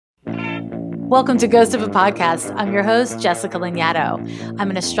Welcome to Ghost of a Podcast. I'm your host, Jessica Lanyadoo. I'm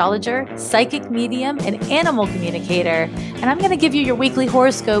an astrologer, psychic medium, and animal communicator, and I'm going to give you your weekly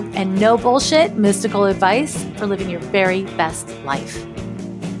horoscope and no bullshit mystical advice for living your very best life.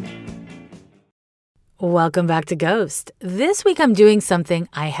 Welcome back to Ghost. This week I'm doing something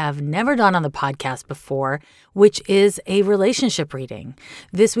I have never done on the podcast before, which is a relationship reading.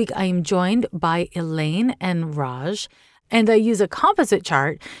 This week I am joined by Elaine and Raj, and I use a composite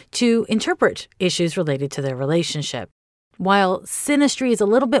chart to interpret issues related to their relationship. While synastry is a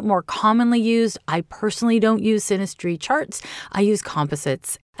little bit more commonly used, I personally don't use synastry charts. I use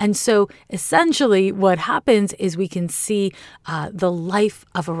composites. And so essentially what happens is we can see the life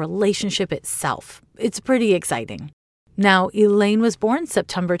of a relationship itself. It's pretty exciting. Now, Elaine was born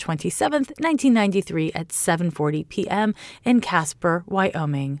September 27th, 1993 at 7:40 p.m. in Casper,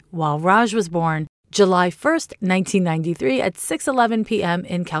 Wyoming, while Raj was born July 1st, 1993 at 6:11 p.m.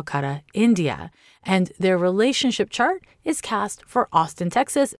 in Calcutta, India. And their relationship chart is cast for Austin,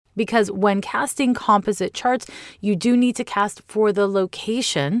 Texas, because when casting composite charts, you do need to cast for the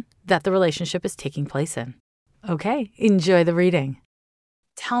location that the relationship is taking place in. Okay, enjoy the reading.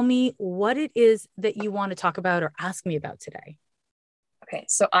 Tell me what it is that you want to talk about or ask me about today. Okay,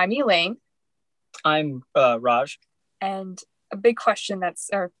 so I'm Elaine. I'm Raj. And a big question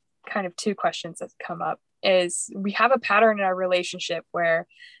or kind of two questions that come up is we have a pattern in our relationship where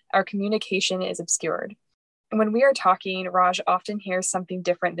our communication is obscured. And when we are talking, Raj often hears something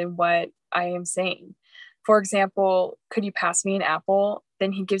different than what I am saying. For example, could you pass me an apple?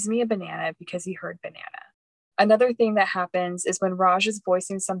 Then he gives me a banana because he heard banana. Another thing that happens is when Raj is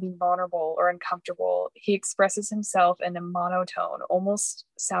voicing something vulnerable or uncomfortable, he expresses himself in a monotone, almost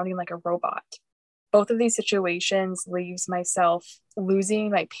sounding like a robot. Both of these situations leaves myself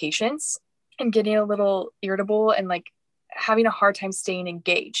losing my patience and getting a little irritable and like having a hard time staying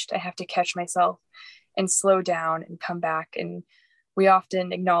engaged. I have to catch myself and slow down and come back. And we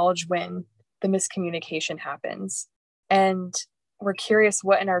often acknowledge when the miscommunication happens. And we're curious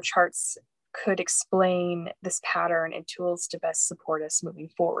what in our charts could explain this pattern and tools to best support us moving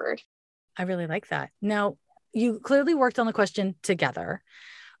forward. I really like that. Now, you clearly worked on the question together.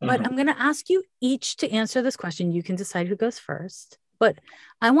 But I'm going to ask you each to answer this question. You can decide who goes first. But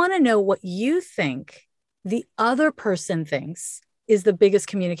I want to know what you think the other person thinks is the biggest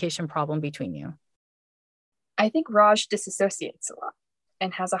communication problem between you. I think Raj disassociates a lot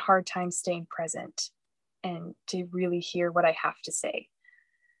and has a hard time staying present and to really hear what I have to say.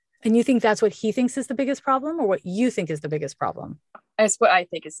 And you think that's what he thinks is the biggest problem or what you think is the biggest problem? That's what I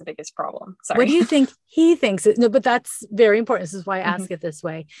think is the biggest problem. Sorry. What do you think he thinks? No, but that's very important. This is why I ask it this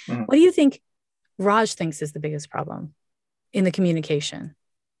way. Mm-hmm. What do you think Raj thinks is the biggest problem in the communication?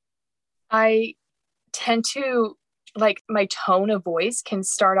 I tend to, like, my tone of voice can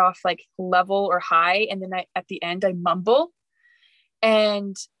start off like level or high. And then at the end, I mumble.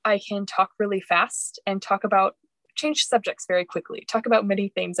 And I can talk really fast and change subjects very quickly, talk about many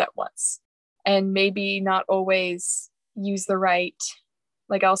things at once, and maybe not always use the right,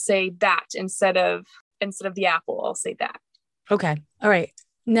 like I'll say that instead of the apple, I'll say that. Okay. All right.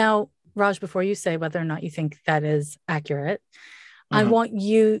 Now, Raj, before you say whether or not you think that is accurate, I want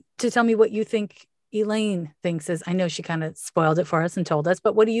you to tell me what you think Elaine thinks is, I know she kind of spoiled it for us and told us,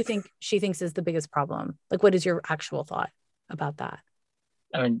 but what do you think she thinks is the biggest problem? Like, what is your actual thought about that?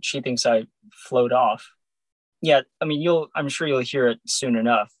 I mean, she thinks I float off. Yeah, I mean, I'm sure you'll hear it soon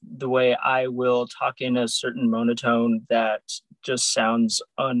enough. The way I will talk in a certain monotone that just sounds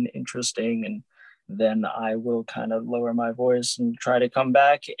uninteresting, and then I will kind of lower my voice and try to come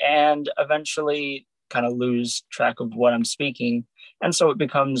back and eventually kind of lose track of what I'm speaking. And so it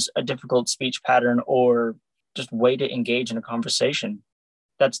becomes a difficult speech pattern or just way to engage in a conversation.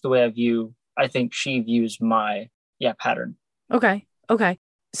 That's the way I think she views my pattern. Okay.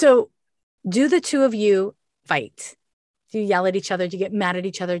 So do the two of you fight? Do you yell at each other? Do you get mad at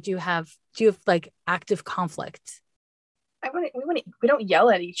each other? Do you have like active conflict? We don't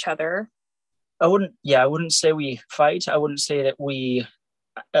yell at each other. I wouldn't say we fight. I wouldn't say that we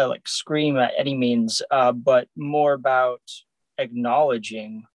like scream at any means, but more about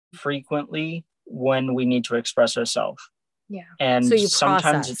acknowledging frequently when we need to express ourselves. Yeah. And so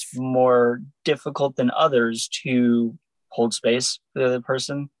sometimes it's more difficult than others to hold space for the other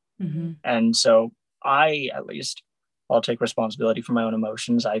person. Mm-hmm. And so I'll take responsibility for my own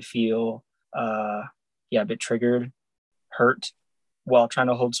emotions. I feel a bit triggered, hurt while trying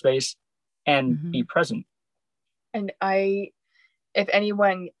to hold space and be present. And if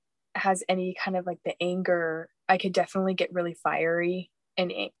anyone has any kind of like the anger, I could definitely get really fiery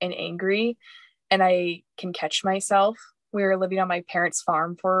and angry, and I can catch myself. We were living on my parents'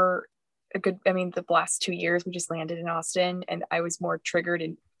 farm for the last 2 years we just landed in Austin, and I was more triggered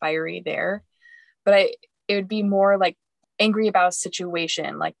and fiery there. But it would be more like angry about a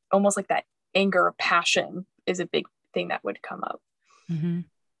situation, like almost like that anger or passion is a big thing that would come up. Mm-hmm.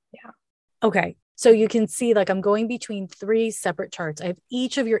 Yeah. Okay. So you can see, like, I'm going between 3 separate charts. I have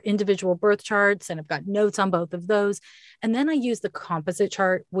each of your individual birth charts, and I've got notes on both of those. And then I use the composite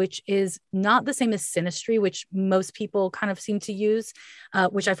chart, which is not the same as synastry, which most people kind of seem to use,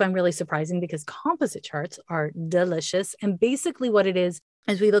 which I find really surprising because composite charts are delicious. And basically what it is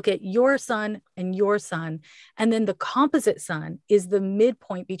we look at your sun, and then the composite sun is the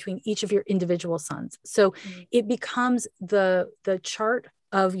midpoint between each of your individual suns. So it becomes the chart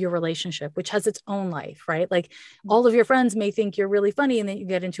of your relationship, which has its own life, right? Like all of your friends may think you're really funny, and then you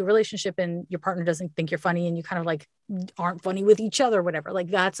get into a relationship and your partner doesn't think you're funny, and you kind of like aren't funny with each other, whatever. Like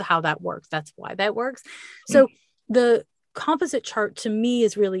that's how that works. That's why that works. So the composite chart to me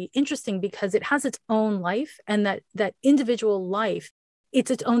is really interesting because it has its own life, and that individual life,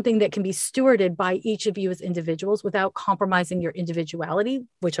 it's its own thing that can be stewarded by each of you as individuals without compromising your individuality,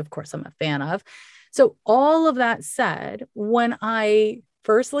 which of course I'm a fan of. So all of that said, when I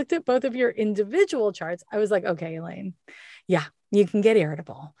first looked at both of your individual charts, I was like, okay, Elaine, yeah, you can get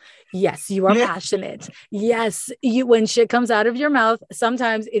irritable. Yes, you are passionate. Yes, when shit comes out of your mouth,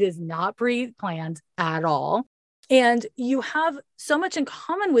 sometimes it is not pre-planned at all. And you have so much in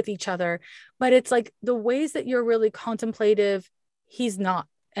common with each other, but it's like the ways that you're really contemplative, he's not.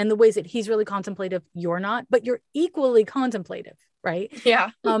 And the ways that he's really contemplative, you're not, but you're equally contemplative, right?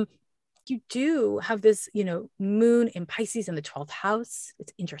 Yeah. You do have this, moon in Pisces in the 12th house.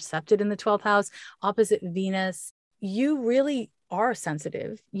 It's intercepted in the 12th house, opposite Venus. You really are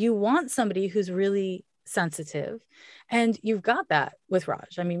sensitive. You want somebody who's really sensitive. And you've got that with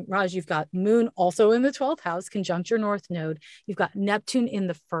Raj. I mean, Raj, you've got moon also in the 12th house, conjunct your north node. You've got Neptune in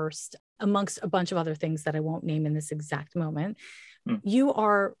the first, amongst a bunch of other things that I won't name in this exact moment. You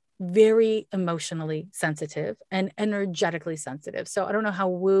are very emotionally sensitive and energetically sensitive. So I don't know how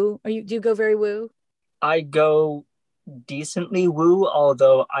woo do you go very woo? I go decently woo,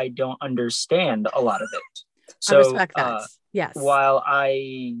 although I don't understand a lot of it. So I respect that. Yes. While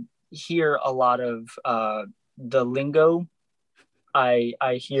I hear a lot of the lingo,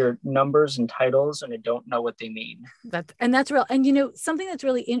 I hear numbers and titles and I don't know what they mean. That's real. And something that's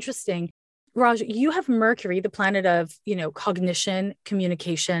really interesting, Raj, you have Mercury, the planet of, cognition,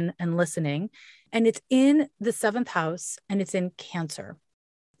 communication, and listening, and it's in the 7th house and it's in Cancer.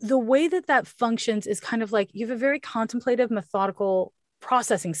 The way that functions is kind of like you have a very contemplative, methodical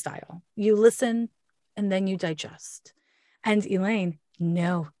processing style. You listen and then you digest. And Elaine,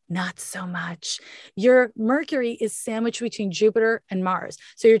 no, not so much. Your Mercury is sandwiched between Jupiter and Mars.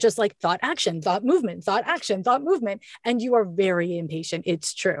 So you're just like thought, action, thought, movement, thought, action, thought, movement. And you are very impatient.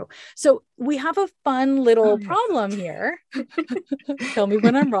 It's true. So we have a fun little problem here. Tell me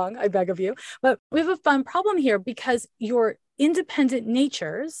when I'm wrong, I beg of you. But we have a fun problem here because your independent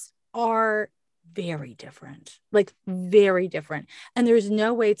natures are very different, like very different. And there's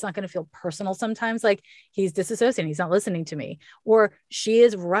no way it's not going to feel personal sometimes. Like he's disassociating, he's not listening to me, or she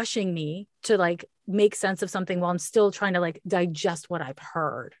is rushing me to like make sense of something while I'm still trying to like digest what I've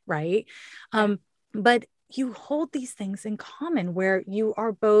heard. Right. But you hold these things in common where you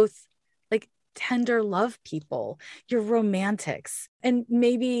are both like tender love people, you're romantics. And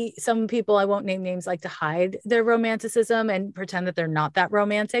maybe some people, I won't name names, like to hide their romanticism and pretend that they're not that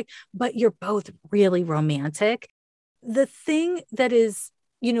romantic, but you're both really romantic. The thing that is,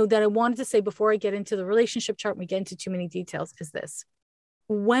 that I wanted to say before I get into the relationship chart, we get into too many details, is this.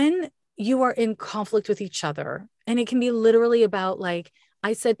 When you are in conflict with each other, and it can be literally about like,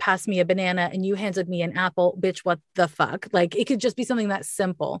 I said, pass me a banana and you handed me an apple, bitch, what the fuck? Like it could just be something that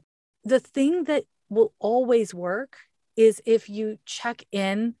simple. The thing that will always work is if you check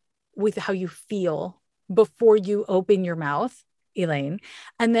in with how you feel before you open your mouth, Elaine.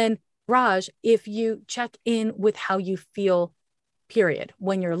 And then Raj, if you check in with how you feel, period,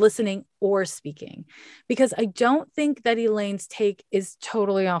 when you're listening or speaking, because I don't think that Elaine's take is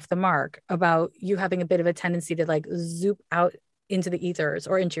totally off the mark about you having a bit of a tendency to like zoop out into the ethers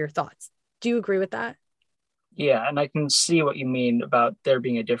or into your thoughts. Do you agree with that? Yeah, and I can see what you mean about there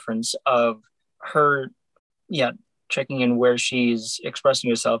being a difference of her, checking in where she's expressing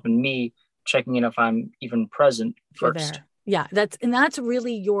herself and me checking in if I'm even present first. Yeah, that's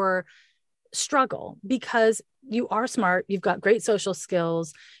really your struggle because you are smart. You've got great social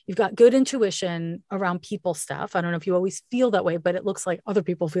skills. You've got good intuition around people stuff. I don't know if you always feel that way, but it looks like other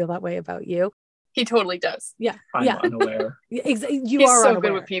people feel that way about you. He totally does. Yeah. I'm unaware. Exactly. He's so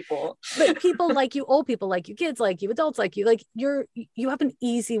good with people. But people like you, old people like you, kids like you, adults like you have an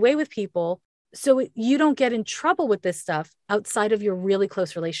easy way with people. So you don't get in trouble with this stuff outside of your really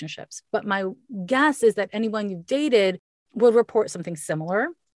close relationships. But my guess is that anyone you've dated will report something similar.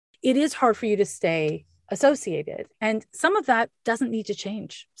 It is hard for you to stay associated. And some of that doesn't need to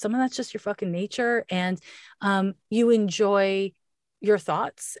change. Some of that's just your fucking nature. And you enjoy your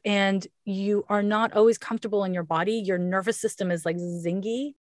thoughts and you are not always comfortable in your body. Your nervous system is like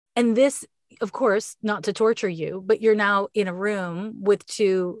zingy. And this, of course, not to torture you, but you're now in a room with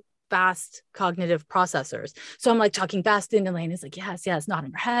two fast cognitive processors. So I'm like talking fast and Elaine is like, yes, not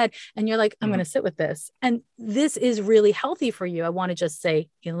in her head. And you're like, I'm going to sit with this. And this is really healthy for you. I want to just say,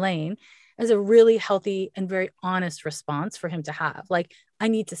 Elaine, as a really healthy and very honest response for him to have. Like, I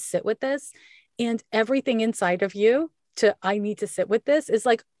need to sit with this. And everything inside of you I need to sit with this is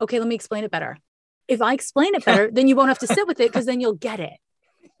like, okay, let me explain it better. If I explain it better, then you won't have to sit with it because then you'll get it.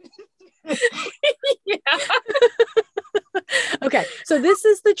 Okay. So this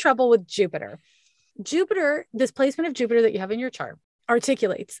is the trouble with Jupiter. Jupiter, this placement of Jupiter that you have in your chart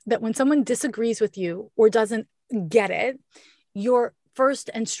articulates that when someone disagrees with you or doesn't get it, your first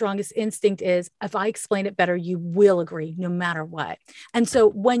and strongest instinct is, if I explain it better, you will agree no matter what. And so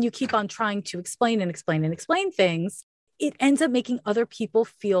when you keep on trying to explain things, it ends up making other people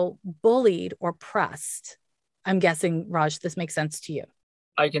feel bullied or pressed. I'm guessing, Raj, this makes sense to you.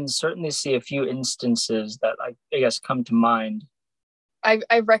 I can certainly see a few instances that I guess come to mind.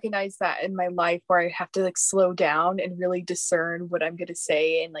 I recognize that in my life where I have to like slow down and really discern what I'm going to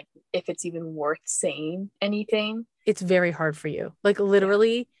say and like if it's even worth saying anything. It's very hard for you. Like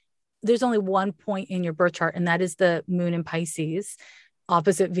literally, there's only one point in your birth chart, and that is the moon in Pisces,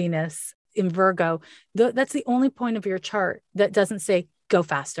 opposite Venus in Virgo. That's the only point of your chart that doesn't say go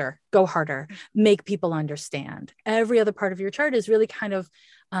faster, go harder, make people understand. Every other part of your chart is really kind of,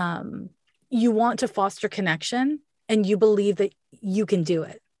 you want to foster connection and you believe that you can do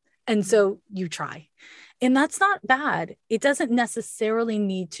it. And so you try. And that's not bad. It doesn't necessarily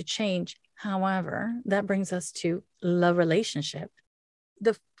need to change. However, that brings us to the relationship.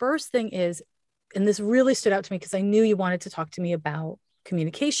 The first thing is, and this really stood out to me because I knew you wanted to talk to me about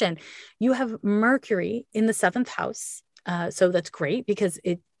communication. You have Mercury in the 7th house. So that's great because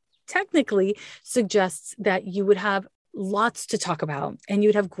it technically suggests that you would have lots to talk about and you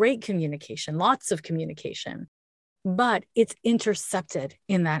would have great communication, lots of communication, but it's intercepted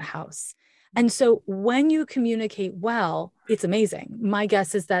in that house. And so when you communicate well, it's amazing. My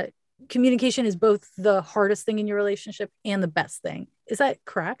guess is that communication is both the hardest thing in your relationship and the best thing. Is that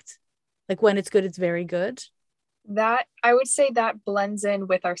correct? Like when it's good, it's very good. That I would say that blends in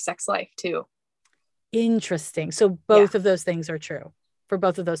with our sex life too. Interesting. So both of those things are true for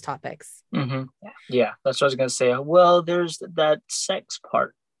both of those topics. Mm-hmm. Yeah, that's what I was going to say. Well, there's that sex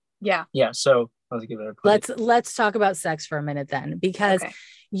part. Yeah. So I'll give it a let's talk about sex for a minute then, because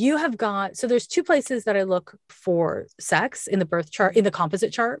you have got, so there's two places that I look for sex in the birth chart, in the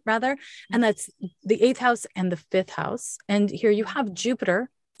composite chart rather, and that's the 8th house and the 5th house. And here you have Jupiter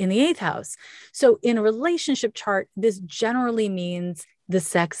in the 8th house. So in a relationship chart, this generally means the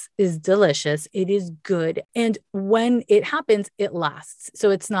sex is delicious. It is good. And when it happens, it lasts. So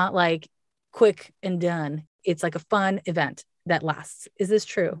it's not like quick and done. It's like a fun event that lasts. Is this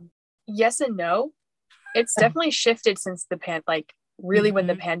true? Yes and no. It's definitely shifted since the when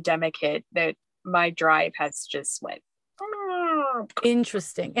the pandemic hit, that my drive has just went.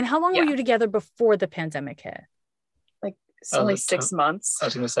 Interesting. And how long were you together before the pandemic hit? Like it's only 6 months. I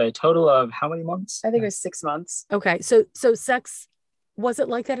was going to say a total of how many months? I think it was 6 months. Okay. So sex, was it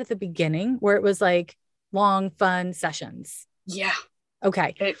like that at the beginning where it was like long, fun sessions? Yeah.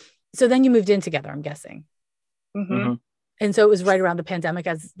 Okay. So then you moved in together, I'm guessing. Mm-hmm. And so it was right around the pandemic,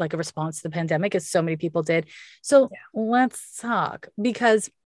 as like a response to the pandemic, as so many people did. So let's talk, because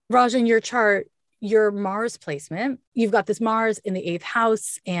Raj, in your chart, your Mars placement, you've got this Mars in the 8th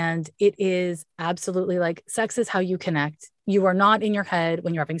house, and it is absolutely like sex is how you connect. You are not in your head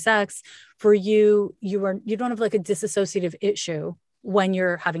when you're having sex. For you, you don't have like a dissociative issue when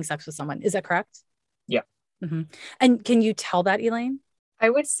you're having sex with someone. Is that correct? Yeah. Mm-hmm. And can you tell that, Elaine?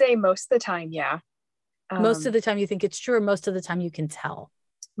 I would say most of the time, yeah. Most of the time you think it's true, or most of the time you can tell?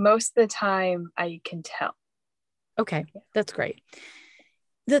 Most of the time I can tell. Okay, that's great.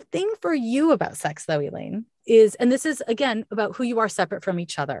 The thing for you about sex, though, Elaine, is, and this is, again, about who you are separate from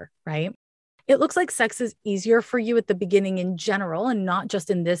each other, right? It looks like sex is easier for you at the beginning in general, and not just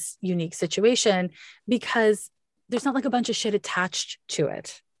in this unique situation, because there's not like a bunch of shit attached to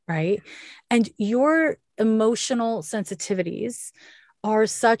it, right? And your emotional sensitivities are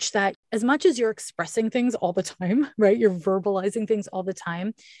such that as much as you're expressing things all the time, right? You're verbalizing things all the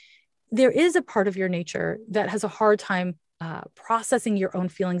time. There is a part of your nature that has a hard time processing your own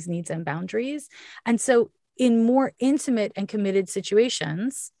feelings, needs, and boundaries. And so in more intimate and committed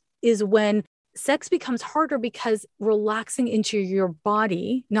situations is when sex becomes harder, because relaxing into your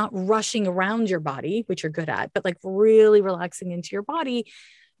body, not rushing around your body, which you're good at, but like really relaxing into your body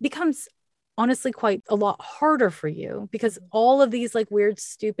becomes honestly quite a lot harder for you, because all of these like weird,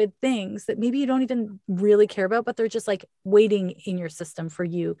 stupid things that maybe you don't even really care about, but they're just like waiting in your system for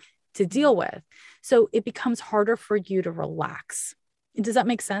you to deal with. So it becomes harder for you to relax. Does that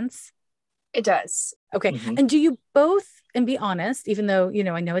make sense? It does. Okay. Mhm. And do you both, and be honest, even though, you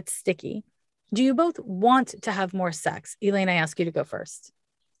know, I know it's sticky, do you both want to have more sex? Elaine, I ask you to go first.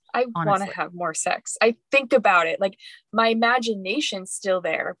 I want Honestly. to have more sex. I think about it. Like my imagination's still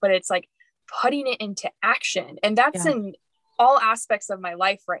there, but it's like putting it into action. And that's Yeah. in all aspects of my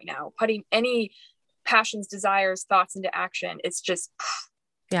life right now. Putting any passions, desires, thoughts into action. It's just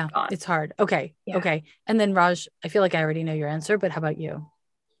Yeah, gone. it's hard. Okay. Yeah. Okay. And then Raj, I feel like I already know your answer, but how about you?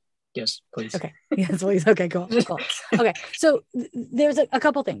 Yes, please. Okay. Yes, please. Okay, cool. Okay. So there's a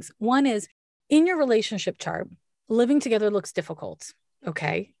couple things. One is in your relationship chart, living together looks difficult.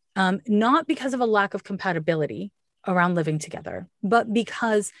 Okay. Not because of a lack of compatibility around living together, but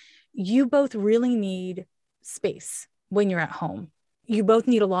because you both really need space when you're at home. You both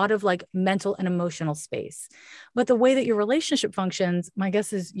need a lot of like mental and emotional space. But the way that your relationship functions, my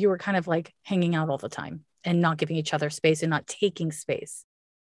guess is you were kind of like hanging out all the time and not giving each other space and not taking space.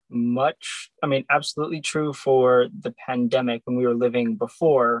 Absolutely true for the pandemic when we were living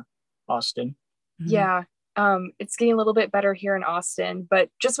before Austin. Yeah. It's getting a little bit better here in Austin, but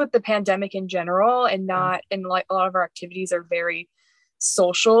just with the pandemic in general, and not, and like a lot of our activities are very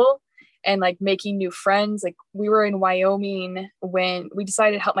social and like making new friends. Like we were in Wyoming when we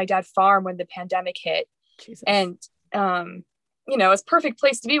decided to help my dad farm when the pandemic hit. Jesus. And, you know, it's a perfect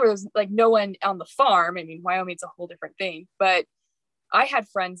place to be where there's like no one on the farm. I mean, Wyoming's a whole different thing, but I had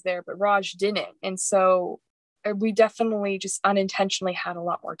friends there, but Raj didn't. And so we definitely just unintentionally had a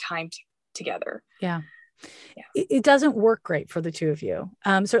lot more time together. Yeah. It doesn't work great for the two of you.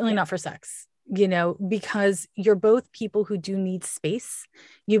 Certainly not for sex, you know, because you're both people who do need space.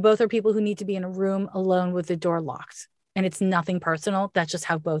 You both are people who need to be in a room alone with the door locked. And it's nothing personal. That's just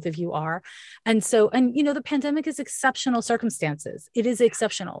how both of you are. And so, and you know, the pandemic is exceptional circumstances. It is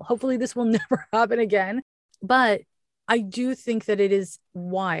exceptional. Hopefully this will never happen again. But I do think that it is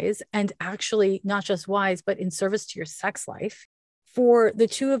wise, and actually not just wise, but in service to your sex life, for the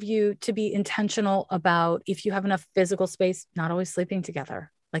two of you to be intentional about, if you have enough physical space, not always sleeping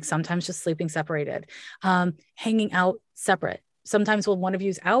together, like sometimes just sleeping separated, hanging out separate. Sometimes when one of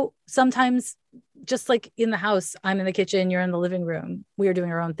you's out, sometimes just like in the house, I'm in the kitchen, you're in the living room, we are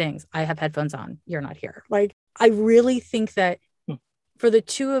doing our own things. I have headphones on, you're not here. Like, I really think that for the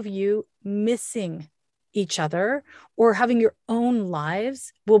two of you, missing each other or having your own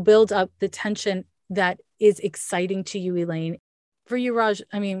lives will build up the tension that is exciting to you, Elaine. For you, Raj,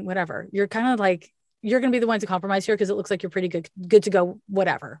 I mean, whatever. You're kind of like, you're going to be the one to compromise here because it looks like you're pretty good to go,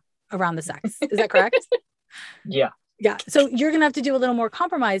 whatever, around the sex. Is that correct? Yeah. Yeah. So you're going to have to do a little more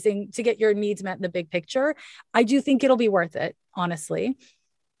compromising to get your needs met in the big picture. I do think it'll be worth it, honestly.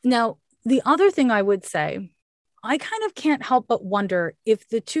 Now, the other thing I would say, I kind of can't help but wonder if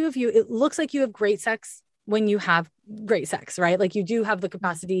the two of you, it looks like you have great sex when you have great sex, right? Like you do have the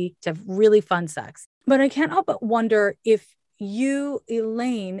capacity to have really fun sex. But I can't help but wonder if you,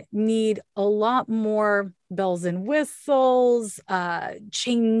 Elaine, need a lot more bells and whistles,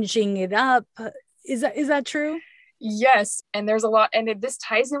 changing it up. Is that true? Yes. And there's a lot, and this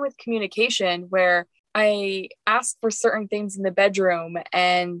ties in with communication, where I ask for certain things in the bedroom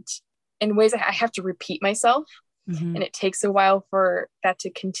and in ways I have to repeat myself. Mm-hmm. And it takes a while for that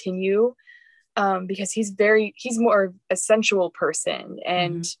to continue, because he's more a sensual person,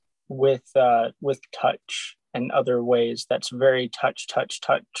 and with touch and other ways that's very touch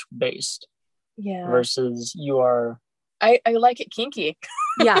based. Yeah. Versus you are. I like it kinky.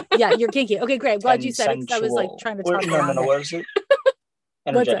 Yeah, you're kinky. Okay, great. I'm glad you said it, because I was like trying to talk around it. What is it?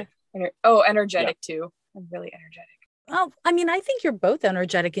 Energetic. Energetic too. I'm really energetic. Oh, I mean, I think you're both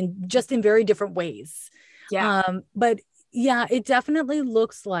energetic and just in very different ways. Yeah. But yeah, it definitely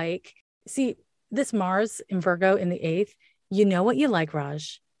looks like, see, this Mars in Virgo in the 8th, you know what you like,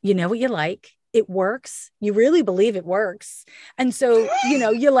 Raj. You know what you like. It works. You really believe it works. And so, you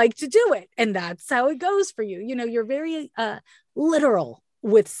know, you like to do it. And that's how it goes for you. You know, you're very literal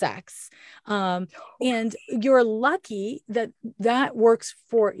with sex. And you're lucky that works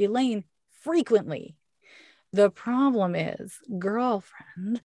for Elaine frequently. The problem is,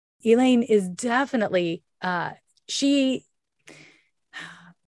 girlfriend, Elaine is definitely, she,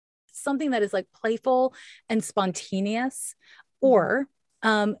 something that is like playful and spontaneous, or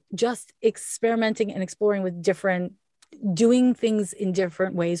just experimenting and exploring with doing things in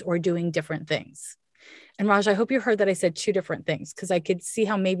different ways or doing different things. And Raj, I hope you heard that I said two different things, because I could see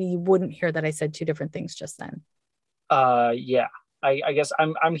how maybe you wouldn't hear that I said two different things just then. Yeah. I guess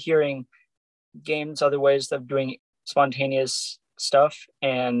I'm hearing games, other ways of doing spontaneous stuff,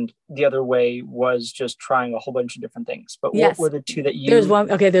 and the other way was just trying a whole bunch of different things. But Yes. what were the two that you... There's one.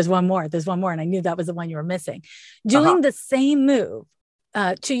 Okay, there's one more, and I knew that was the one you were missing. Doing the same move.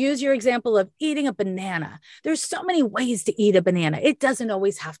 To use your example of eating a banana, there's so many ways to eat a banana. It doesn't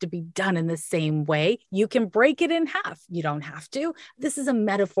always have to be done in the same way. You can break it in half. You don't have to. This is a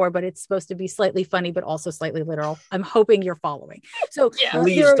metaphor, but it's supposed to be slightly funny, but also slightly literal. I'm hoping you're following. So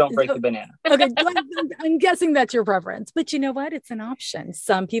please don't break the banana. Okay, I'm guessing that's your preference, but you know what? It's an option.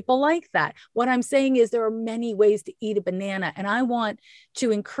 Some people like that. What I'm saying is there are many ways to eat a banana, and I want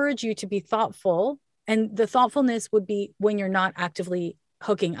to encourage you to be thoughtful. And the thoughtfulness would be when you're not actively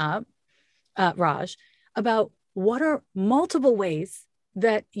hooking up, Raj, about what are multiple ways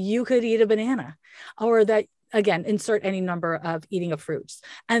that you could eat a banana, or that, again, insert any number of eating of fruits.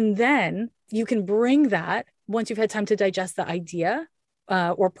 And then you can bring that, once you've had time to digest the idea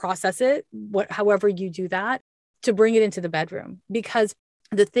or process it, however you do that, to bring it into the bedroom. Because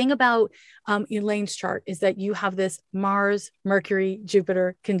the thing about Elaine's chart is that you have this Mars, Mercury,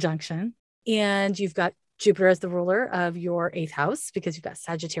 Jupiter conjunction, and you've got Jupiter as the ruler of your 8th house, because you've got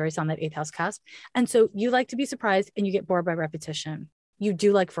Sagittarius on that 8th house cusp. And so you like to be surprised, and you get bored by repetition. You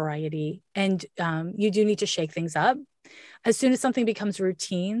do like variety, and you do need to shake things up. As soon as something becomes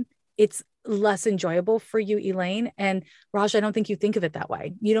routine, it's less enjoyable for you, Elaine. And Raj, I don't think you think of it that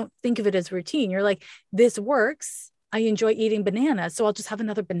way. You don't think of it as routine. You're like, this works. I enjoy eating bananas, so I'll just have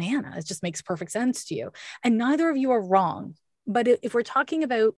another banana. It just makes perfect sense to you. And neither of you are wrong. But if we're talking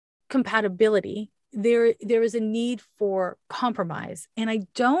about compatibility, there is a need for compromise. And I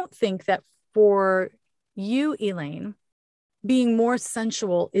don't think that for you, Elaine, being more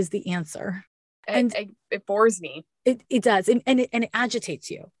sensual is the answer. And it bores me. It does. And it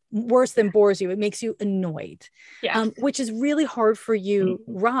agitates you worse than bores you. It makes you annoyed, which is really hard for you,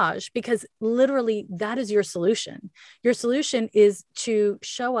 Raj, because literally that is your solution. Your solution is to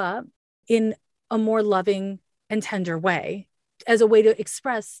show up in a more loving and tender way, as a way to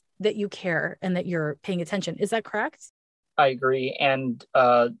express that you care and that you're paying attention. Is that correct? I agree. And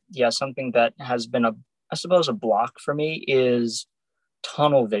something that has been I suppose a block for me is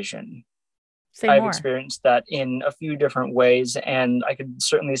tunnel vision. I've experienced that in a few different ways, and I could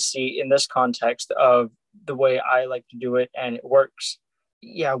certainly see in this context of the way I like to do it, and it works.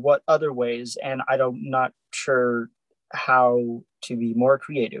 Yeah, what other ways? And I'm not sure how to be more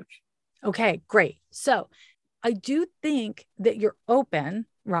creative. Okay, great. So I do think that you're open,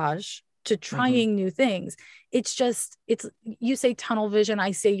 Raj, to trying new things. It's you say tunnel vision.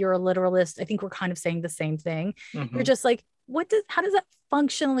 I say you're a literalist. I think we're kind of saying the same thing. You're just like, how does that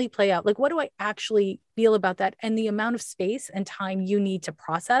functionally play out? Like, what do I actually feel about that? And the amount of space and time you need to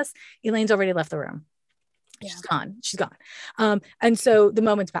process. Elaine's already left the room. Yeah. She's gone. And so the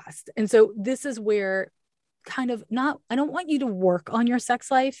moment's passed. And so this is where I don't want you to work on your sex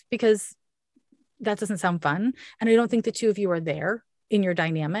life, because that doesn't sound fun. And I don't think the two of you are there in your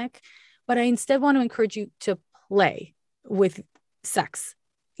dynamic, but I instead want to encourage you to play with sex,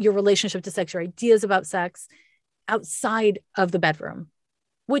 your relationship to sex, your ideas about sex outside of the bedroom,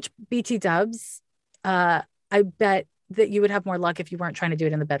 which BT dubs, I bet that you would have more luck if you weren't trying to do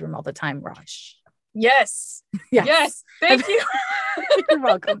it in the bedroom all the time, Raj. Yes. Thank you. You're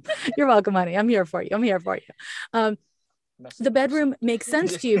welcome. You're welcome, honey. I'm here for you. The bedroom makes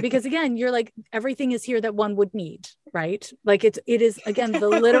sense to you because, again, you're like, everything is here that one would need, right? Like it is, again, the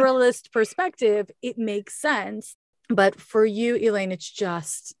literalist perspective. It makes sense. But for you, Elaine, it's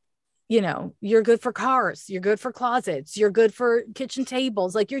just, you're good for cars. You're good for closets. You're good for kitchen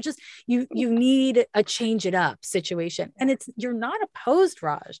tables. Like you need a change it up situation. And you're not opposed,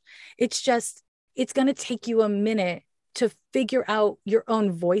 Raj. It's just, it's going to take you a minute to figure out your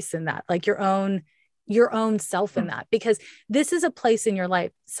own voice in that, like your own self in that, because this is a place in your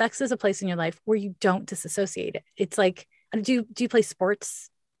life. Sex is a place in your life where you don't disassociate it. It's like, do you play sports?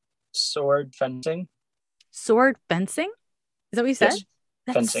 Sword fencing. Sword fencing? Is that what you said?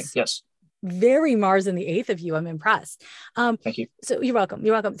 Yes. Fencing. Yes. Very Mars in the 8th of you. I'm impressed. Thank you. So you're welcome.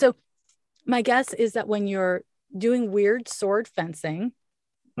 You're welcome. So my guess is that when you're doing weird sword fencing,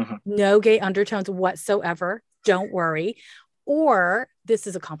 no gay undertones whatsoever. Don't worry. Or this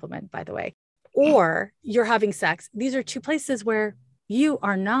is a compliment, by the way. or you're having sex. These are two places where you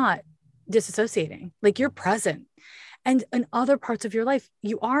are not disassociating, like you're present. And in other parts of your life,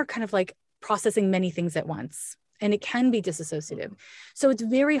 you are kind of like processing many things at once, and it can be disassociative. So it's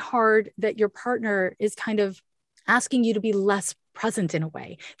very hard that your partner is kind of asking you to be less present in a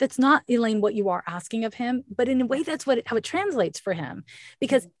way. That's not, Elaine, what you are asking of him, but in a way, that's how it translates for him,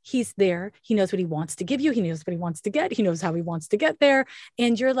 because he's there. He knows what he wants to give you. He knows what he wants to get. He knows how he wants to get there.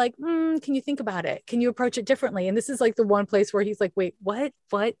 And you're like, can you think about it? Can you approach it differently? And this is like the one place where he's like, wait, what?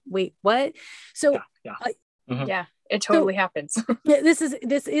 Wait, what? So yeah, it totally happens.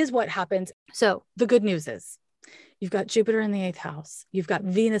 This is what happens. So the good news is you've got Jupiter in the 8th house. You've got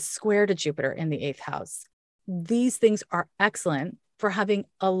Venus square to Jupiter in the 8th house. These things are excellent for having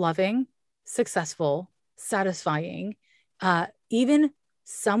a loving, successful, satisfying, even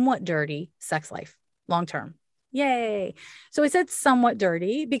somewhat dirty sex life long term. Yay. So I said somewhat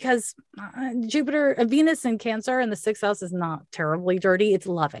dirty because Jupiter, Venus in Cancer in the 6th house is not terribly dirty. It's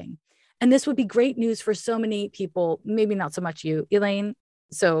loving. And this would be great news for so many people, maybe not so much you, Elaine.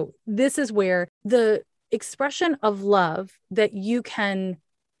 So this is where the expression of love that you can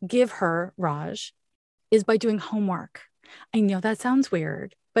give her, Raj, is by doing homework. I know that sounds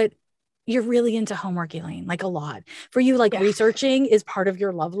weird, but you're really into homework, Elaine, like a lot. For you, like researching is part of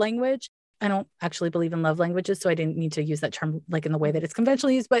your love language. I don't actually believe in love languages, so I didn't need to use that term like in the way that it's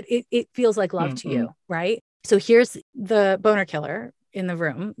conventionally used, but it feels like love to you, right? So here's the boner killer in the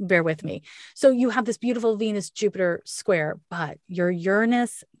room. Bear with me. So you have this beautiful Venus-Jupiter square, but your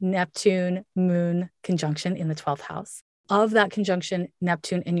Uranus, Neptune, Moon conjunction in the 12th house. Of that conjunction,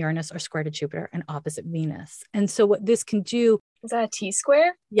 Neptune and Uranus are square to Jupiter and opposite Venus. And so what this can do... Is that a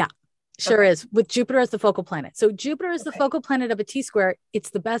T-square? Yeah, sure is. With Jupiter as the focal planet. So Jupiter is the focal planet of a T-square.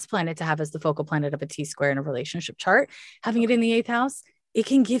 It's the best planet to have as the focal planet of a T-square in a relationship chart. Having it in the 8th house, it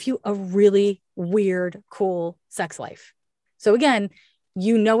can give you a really weird, cool sex life. So again,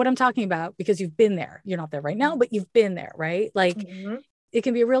 you know what I'm talking about because you've been there. You're not there right now, but you've been there, right? Like it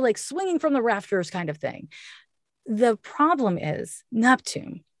can be a real like swinging from the rafters kind of thing. The problem is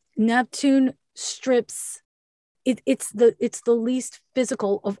Neptune. Neptune strips, it's the least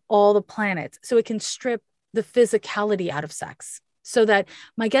physical of all the planets. So it can strip the physicality out of sex. So that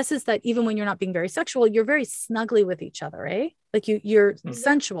my guess is that even when you're not being very sexual, you're very snuggly with each other, eh? Like you're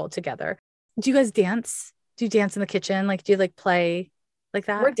sensual together. Do you guys dance? Do you dance in the kitchen? Like, do you like play like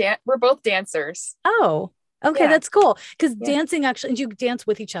that? We're both dancers. Oh, okay. That's cool. Because dancing actually, do you dance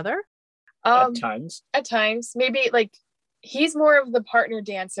with each other? At times, maybe like he's more of the partner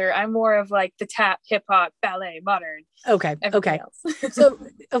dancer. I'm more of like the tap, hip hop, ballet, modern. Okay. So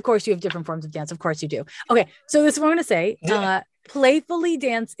of course you have different forms of dance. Of course you do. Okay. So this is what I'm going to say. Playfully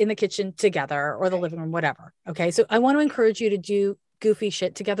dance in the kitchen together or the living room, whatever. Okay. So I want to encourage you to do goofy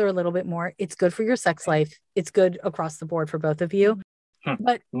shit together a little bit more. It's good for your sex life. It's good across the board for both of you.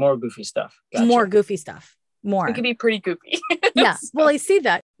 But more goofy stuff. More goofy stuff. More. It can be pretty goofy. Yeah. Well, I see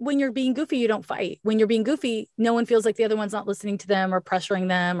that. When you're being goofy, you don't fight. When you're being goofy, no one feels like the other one's not listening to them or pressuring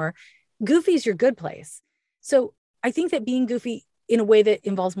them, or goofy is your good place. So I think that being goofy in a way that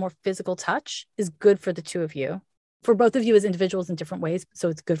involves more physical touch is good for the two of you, for both of you as individuals in different ways. So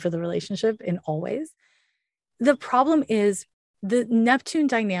it's good for the relationship in all ways. The problem is the Neptune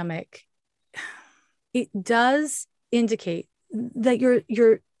dynamic. It does indicate that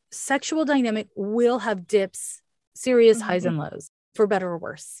your sexual dynamic will have dips, serious highs and lows, for better or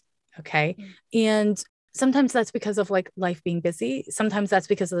worse. Okay. And sometimes that's because of like life being busy. Sometimes that's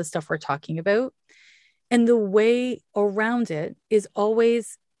because of the stuff we're talking about. And the way around it is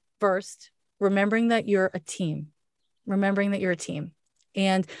always first remembering that you're a team,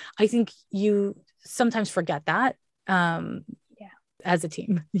 And I think you sometimes forget that. As a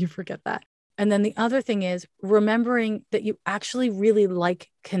team, you forget that. And then the other thing is remembering that you actually really like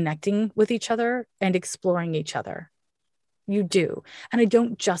connecting with each other and exploring each other. You do. And I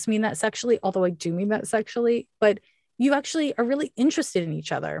don't just mean that sexually, although I do mean that sexually, but you actually are really interested in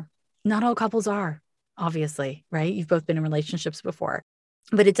each other. Not all couples are, obviously, right? You've both been in relationships before,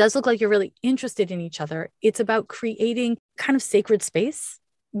 but it does look like you're really interested in each other. It's about creating kind of sacred space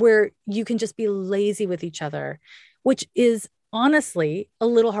where you can just be lazy with each other, which is honestly a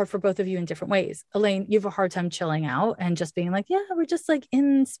little hard for both of you in different ways. Elaine, you have a hard time chilling out and just being like, yeah, we're just like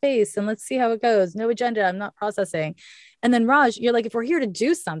in space and let's see how it goes. No agenda. I'm not processing. And then Raj, you're like, if we're here to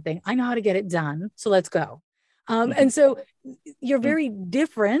do something, I know how to get it done. So let's go. And so you're very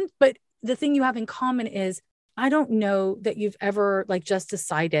different, but the thing you have in common is, I don't know that you've ever like just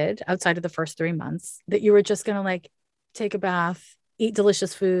decided outside of the first 3 months that you were just going to like take a bath, eat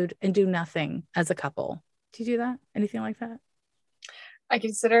delicious food and do nothing as a couple. Do you do that? Anything like that? I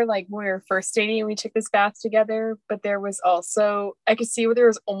consider like when we were first dating, we took this bath together, but there was also, I could see where there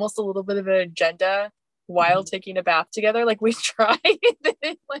was almost a little bit of an agenda while taking a bath together. Like we tried and then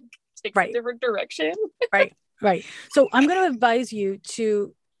it like takes a different direction. Right. So I'm going to advise you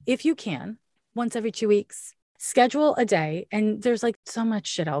to, if you can, once every 2 weeks, schedule a day. And there's like so much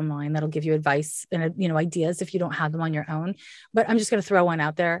shit online that'll give you advice and, ideas if you don't have them on your own. But I'm just going to throw one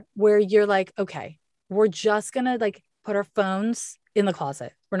out there where you're like, okay, we're just going to like put our phones in the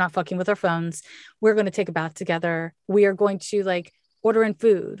closet. We're not fucking with our phones. We're going to take a bath together. We are going to like order in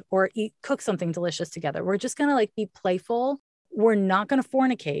food or cook something delicious together. We're just going to like be playful. We're not going to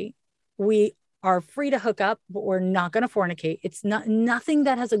fornicate. We are free to hook up, but we're not going to fornicate. It's nothing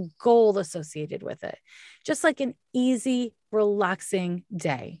that has a goal associated with it. Just like an easy, relaxing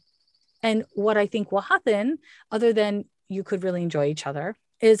day. And what I think will happen, other than you could really enjoy each other,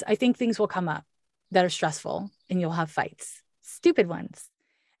 is I think things will come up that are stressful and you'll have fights, stupid ones.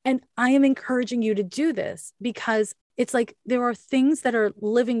 And I am encouraging you to do this because it's like there are things that are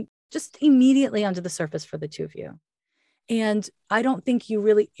living just immediately under the surface for the two of you. And I don't think you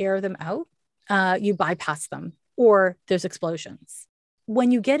really air them out. You bypass them or there's explosions.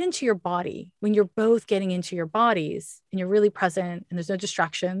 When you get into your body, when you're both getting into your bodies and you're really present and there's no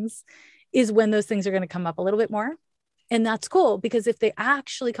distractions, is when those things are going to come up a little bit more. And that's cool because if they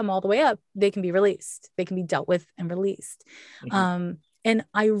actually come all the way up, they can be released. They can be dealt with and released. Mm-hmm. And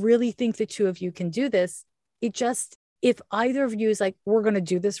I really think the two of you can do this. It just, if either of you is like, we're going to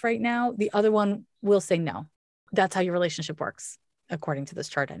do this right now, the other one will say no. That's how your relationship works, according to this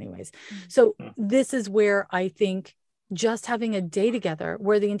chart anyways. Mm-hmm. So this is where I think just having a day together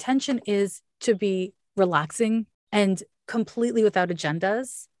where the intention is to be relaxing and completely without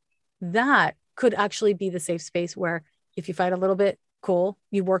agendas, that could actually be the safe space where if you fight a little bit, cool,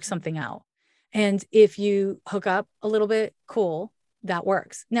 you work something out. And if you hook up a little bit, cool, that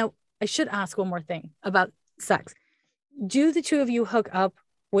works. Now, I should ask one more thing about sex. Do the two of you hook up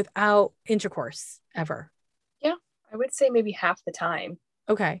without intercourse ever? Yeah, I would say maybe half the time.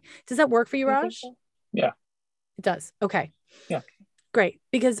 Okay. Does that work for you, Raj? So. Yeah. It does. Okay. Yeah. Great.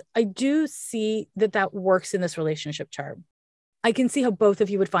 Because I do see that works in this relationship chart. I can see how both of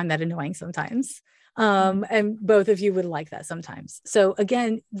you would find that annoying sometimes. And both of you would like that sometimes. So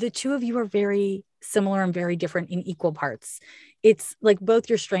again, the two of you are very similar and very different in equal parts. It's like both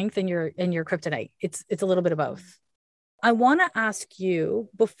your strength and your kryptonite. It's a little bit of both. I want to ask you,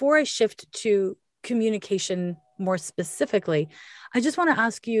 before I shift to communication more specifically, I just want to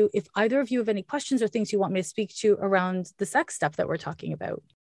ask you if either of you have any questions or things you want me to speak to around the sex stuff that we're talking about.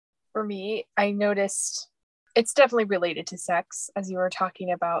 For me, I noticed it's definitely related to sex, as you were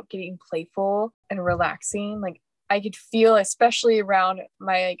talking about getting playful and relaxing. Like I could feel, especially around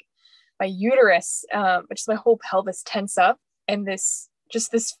my uterus, just my whole pelvis tense up, and this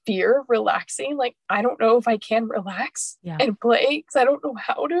fear of relaxing. Like I don't know if I can relax and play because I don't know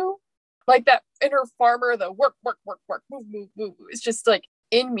how to. Like that inner farmer, the work, move. It's just like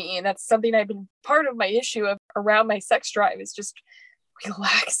in me, and that's something I've been part of my issue of around my sex drive is just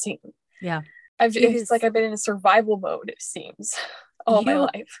relaxing. Yeah. It's like I've been in a survival mode, it seems, all my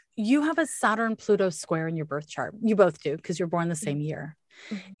life. You have a Saturn-Pluto square in your birth chart. You both do, because you're born the same year.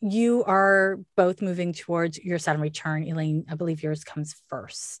 Mm-hmm. You are both moving towards your Saturn return. Elaine, I believe yours comes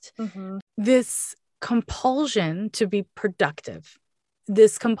first. Mm-hmm. This compulsion to be productive,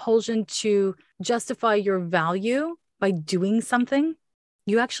 this compulsion to justify your value by doing something,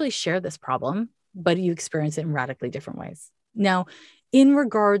 you actually share this problem, but you experience it in radically different ways. Now, in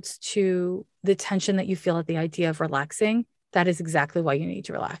regards to the tension that you feel at the idea of relaxing, that is exactly why you need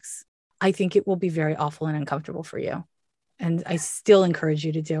to relax. I think it will be very awful and uncomfortable for you. And I still encourage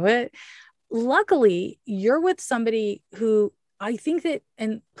you to do it. Luckily, you're with somebody who I think that,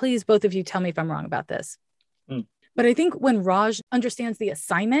 and please, both of you tell me if I'm wrong about this, but I think when Raj understands the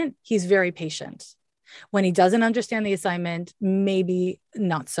assignment, he's very patient. When he doesn't understand the assignment, maybe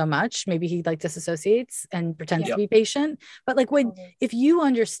not so much. Maybe he like disassociates and pretends to be patient. But like if you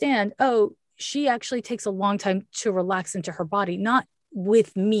understand, oh, she actually takes a long time to relax into her body, not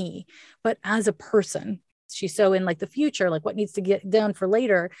with me, but as a person. She's so in like the future, like what needs to get done for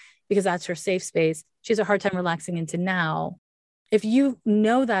later, because that's her safe space. She has a hard time relaxing into now. If you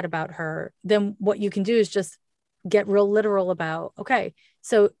know that about her, then what you can do is just get real literal about, okay,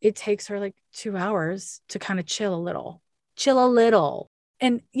 so it takes her like 2 hours to kind of chill a little.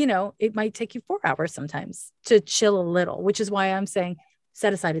 And, it might take you 4 hours sometimes to chill a little, which is why I'm saying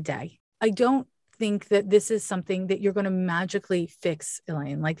set aside a day. I don't think that this is something that you're going to magically fix,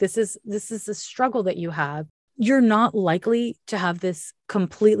 Elaine. Like this is a struggle that you have. You're not likely to have this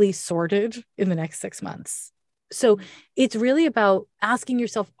completely sorted in the next 6 months. So it's really about asking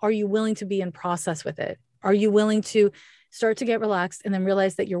yourself, are you willing to be in process with it? Are you willing to start to get relaxed and then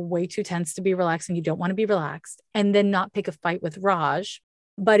realize that you're way too tense to be relaxed and you don't want to be relaxed, and then not pick a fight with Raj,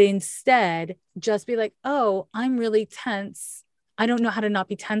 but instead just be like, oh, I'm really tense. I don't know how to not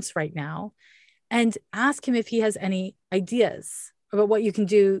be tense right now. And ask him if he has any ideas about what you can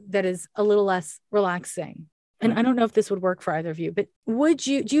do that is a little less relaxing. And I don't know if this would work for either of you, but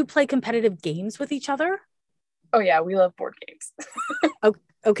do you play competitive games with each other? Oh yeah, we love board games.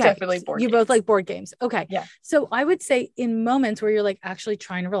 Okay. Definitely board games. You both like board games. Okay. Yeah. So I would say in moments where you're like actually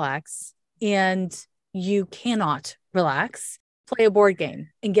trying to relax and you cannot relax, play a board game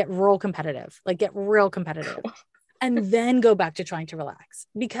and get real competitive, and then go back to trying to relax,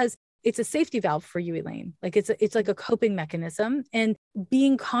 because it's a safety valve for you, Elaine. Like it's like a coping mechanism, and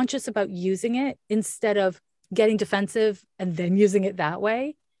being conscious about using it instead of getting defensive and then using it that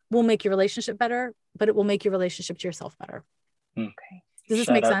way will make your relationship better, but it will make your relationship to yourself better. Okay. Does this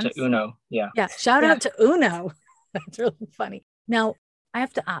Shout make out sense? to Uno. Yeah. Yeah. Shout out to Uno. That's really funny. Now, I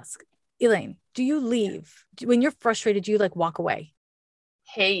have to ask, Elaine, do you leave? When you're frustrated, do you like walk away?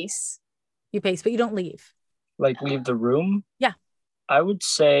 Pace. You pace, but you don't leave. Like leave the room? Yeah. I would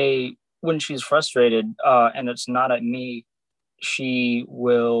say when she's frustrated and it's not at me, she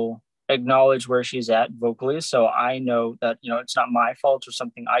will acknowledge where she's at vocally. So I know that, it's not my fault or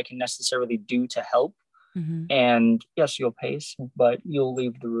something I can necessarily do to help. Mm-hmm. And yes, you'll pace, but you'll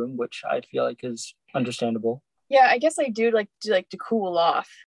leave the room, which I feel like is understandable. Yeah, I guess I do like to cool off.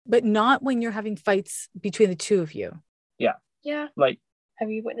 But not when you're having fights between the two of you. Yeah. Yeah. Like, have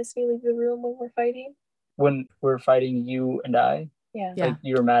you witnessed me leave the room when we're fighting? When we're fighting, you and I? Yeah. Yeah. Like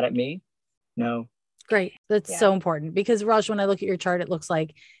you're mad at me? No. Great. That's so important, because Raj, when I look at your chart, it looks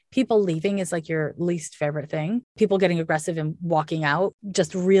like people leaving is like your least favorite thing. People getting aggressive and walking out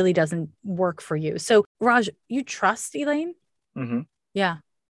just really doesn't work for you. So Raj, you trust Elaine? Mm-hmm. Yeah.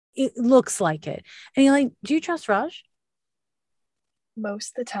 It looks like it. And Elaine, do you trust Raj? Most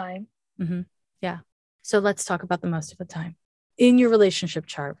of the time. Mm-hmm. Yeah. So let's talk about the most of the time. In your relationship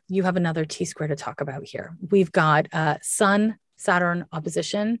chart, you have another T-square to talk about here. We've got Sun-Saturn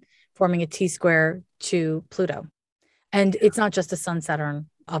opposition forming a T-square to Pluto. And it's not just a Sun-Saturn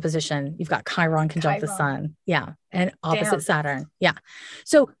opposition. You've got Chiron conjunct the Sun. Yeah. And opposite Saturn. Yeah.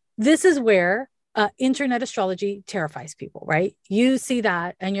 So this is where internet astrology terrifies people, right? You see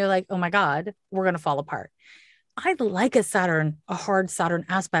that and you're like, oh my God, we're going to fall apart. I like a hard Saturn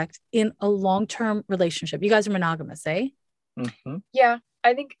aspect in a long-term relationship. You guys are monogamous, eh? Mm-hmm. Yeah.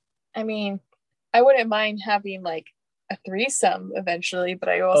 I wouldn't mind having like a threesome eventually, but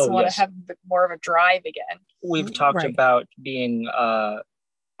I also want to have more of a drive again. We've talked about being,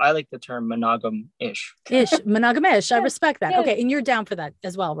 I like the term monogam-ish. Monogamish. I respect that. Yeah. Okay. And you're down for that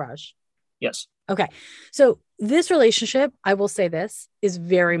as well, Raj? Yes. Okay. So this relationship, I will say this, is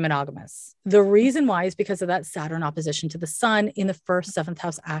very monogamous. The reason why is because of that Saturn opposition to the Sun in the first 7th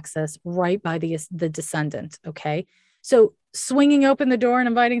house axis, right by the descendant. Okay. So swinging open the door and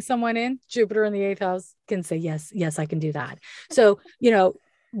inviting someone in, Jupiter in the 8th house can say, yes, I can do that. So,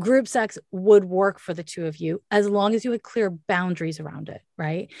 group sex would work for the two of you as long as you had clear boundaries around it,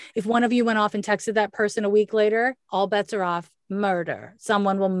 right? If one of you went off and texted that person a week later, all bets are off. Murder.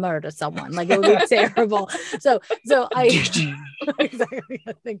 Someone will murder someone. Like, it would be terrible. So I exactly.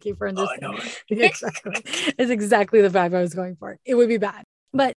 Thank you for understanding. Exactly. It's exactly the vibe I was going for. It would be bad.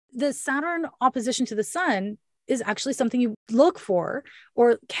 But the Saturn opposition to the Sun is actually something you look for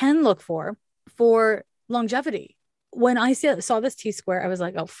or can look for longevity. When I saw this T-square, I was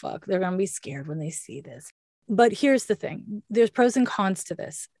like, oh, fuck, they're going to be scared when they see this. But here's the thing. There's pros and cons to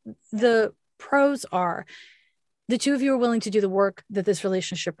this. The pros are the two of you are willing to do the work that this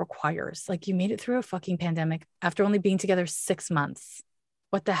relationship requires. Like, you made it through a fucking pandemic after only being together 6 months.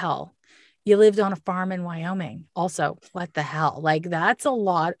 What the hell? You lived on a farm in Wyoming. Also, what the hell? Like, that's a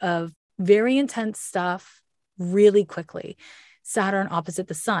lot of very intense stuff really quickly. Saturn opposite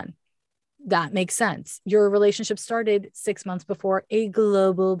the Sun. That makes sense. Your relationship started 6 months before a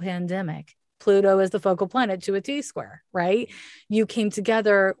global pandemic. Pluto is the focal planet to a T-square, right? You came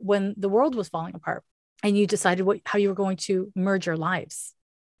together when the world was falling apart and you decided how you were going to merge your lives.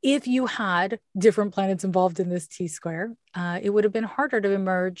 If you had different planets involved in this T-square, it would have been harder to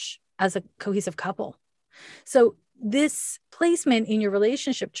emerge as a cohesive couple. So this placement in your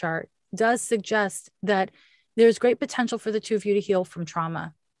relationship chart does suggest that there's great potential for the two of you to heal from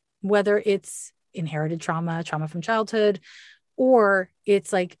trauma, whether it's inherited trauma from childhood, or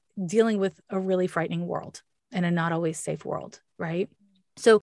it's like dealing with a really frightening world and a not always safe world, right?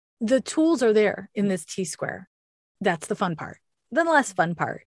 So the tools are there in this T-square. That's the fun part. The less fun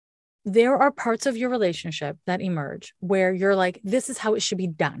part there are parts of your relationship that emerge where you're like, this is how it should be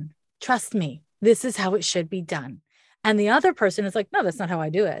done. Trust me, this is how it should be done. And the other person is like, no, that's not how I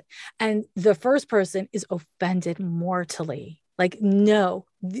do it. And the first person is offended mortally. Like, no,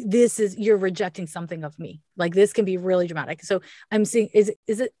 this is, you're rejecting something of me. Like, this can be really dramatic. So I'm seeing, is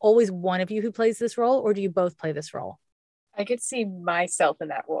it always one of you who plays this role, or do you both play this role? I could see myself in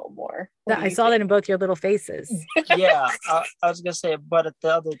that role more. I saw that in both your little faces. Yeah, I was gonna say, but at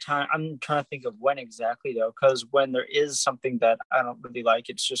the other time, I'm trying to think of when exactly though, because when there is something that I don't really like,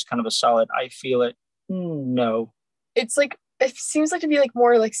 it's just kind of a solid, I feel it. No. It's like, it seems like to be like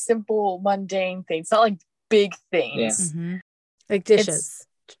more like simple, mundane things, not like big things. Mm-hmm. Like dishes.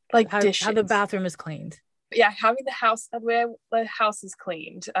 It's like how, dishes. How the bathroom is cleaned. Yeah, having the way the house is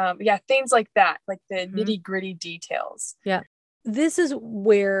cleaned. Yeah, things like that, like the nitty gritty details. Yeah. This is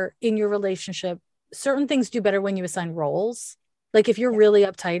where in your relationship, certain things do better when you assign roles. Like if you're really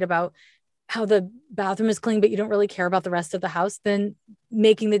uptight about how the bathroom is clean, but you don't really care about the rest of the house, then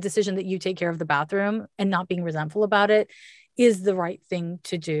making the decision that you take care of the bathroom and not being resentful about it is the right thing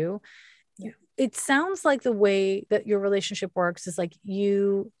to do. Yeah. It sounds like the way that your relationship works is like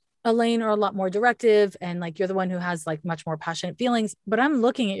you, Elaine, are a lot more directive, and like you're the one who has like much more passionate feelings. But I'm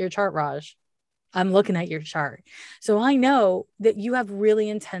looking at your chart, Raj. I'm looking at your chart. So I know that you have really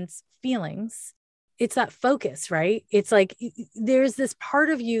intense feelings. It's that focus, right? It's like there's this part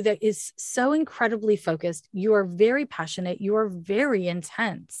of you that is so incredibly focused. You are very passionate. You are very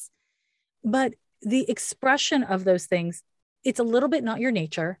intense. But the expression of those things, it's a little bit not your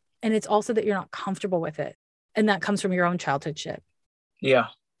nature. And it's also that you're not comfortable with it. And that comes from your own childhood shit. Yeah.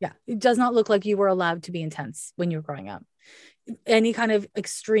 Yeah. It does not look like you were allowed to be intense when you were growing up. Any kind of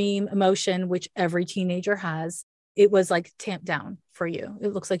extreme emotion, which every teenager has, it was like tamped down for you.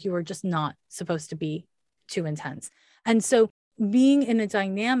 It looks like you were just not supposed to be too intense. And so being in a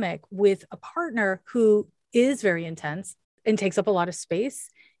dynamic with a partner who is very intense and takes up a lot of space,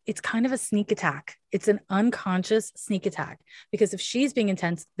 it's kind of a sneak attack. It's an unconscious sneak attack, because if she's being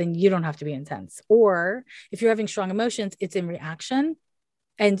intense, then you don't have to be intense. Or if you're having strong emotions, it's in reaction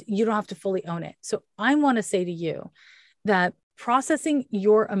and you don't have to fully own it. So I want to say to you that processing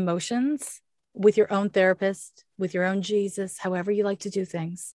your emotions with your own therapist, with your own Jesus, however you like to do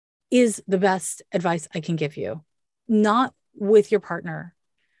things, is the best advice I can give you. Not with your partner,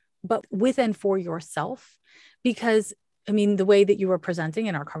 but with and for yourself. Because, I mean, the way that you were presenting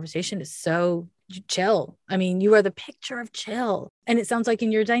in our conversation is so chill. I mean, you are the picture of chill. And it sounds like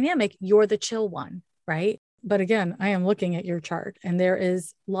in your dynamic, you're the chill one, right? But again, I am looking at your chart, and there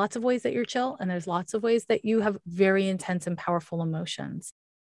is lots of ways that you're chill, and there's lots of ways that you have very intense and powerful emotions.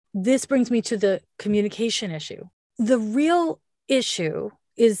 This brings me to the communication issue. The real issue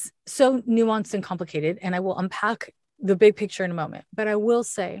is so nuanced and complicated, and I will unpack the big picture in a moment. But I will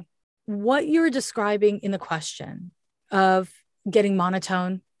say what you're describing in the question of getting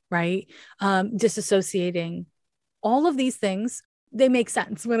monotone, right? Disassociating, all of these things, they make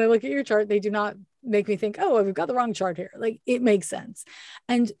sense. When I look at your chart, they do not make me think, oh, we've got the wrong chart here. Like, it makes sense.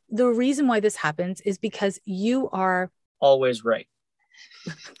 And the reason why this happens is because you are always right.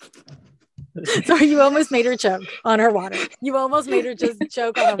 Sorry, you almost made her choke on her water. You almost made her just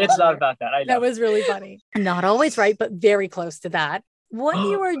choke on her water. It's not about that. I know. That was really funny. Not always right, but very close to that. What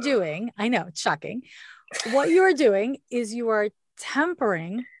you are doing, I know, it's shocking. What you are doing is you are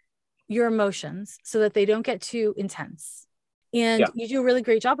tempering your emotions so that they don't get too intense. And you do a really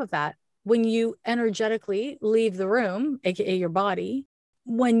great job of that. When you energetically leave the room, AKA your body,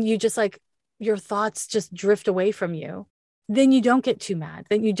 when you just like your thoughts just drift away from you, then you don't get too mad,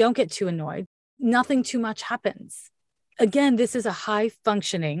 then you don't get too annoyed. Nothing too much happens. Again, this is a high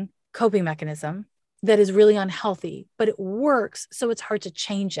functioning coping mechanism that is really unhealthy, but it works. So it's hard to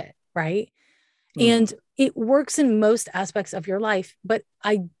change it, right? And it works in most aspects of your life. But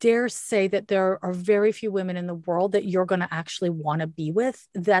I dare say that there are very few women in the world that you're going to actually want to be with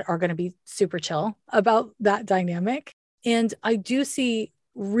that are going to be super chill about that dynamic. And I do see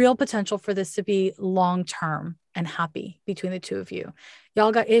real potential for this to be long-term and happy between the two of you.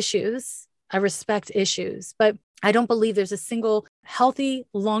 Y'all got issues. I respect issues, but I don't believe there's a single healthy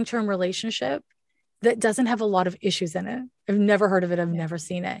long-term relationship that doesn't have a lot of issues in it. I've never heard of it. I've never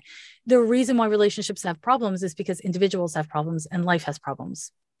seen it. The reason why relationships have problems is because individuals have problems and life has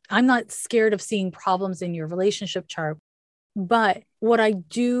problems. I'm not scared of seeing problems in your relationship chart, but what I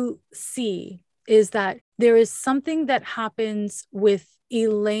do see is that there is something that happens with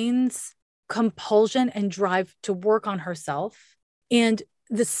Elaine's compulsion and drive to work on herself and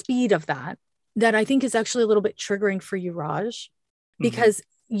the speed of that I think is actually a little bit triggering for you, Raj, because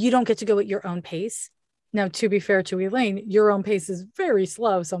you don't get to go at your own pace. Now, to be fair to Elaine, your own pace is very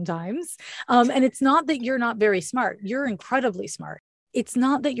slow sometimes. And it's not that you're not very smart. You're incredibly smart. It's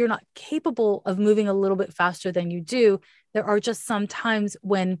not that you're not capable of moving a little bit faster than you do. There are just some times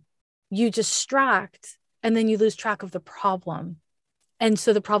when you distract and then you lose track of the problem. And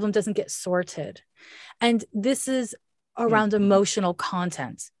so the problem doesn't get sorted. And this is around emotional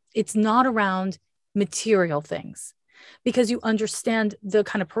content. It's not around material things, because you understand the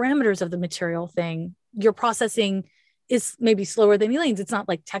kind of parameters of the material thing. Your processing is maybe slower than Elaine's. It's not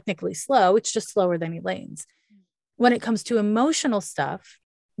like technically slow. It's just slower than Elaine's. When it comes to emotional stuff,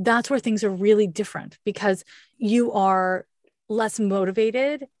 that's where things are really different, because you are less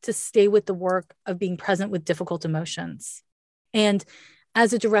motivated to stay with the work of being present with difficult emotions. And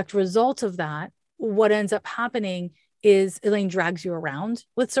as a direct result of that, what ends up happening is Elaine drags you around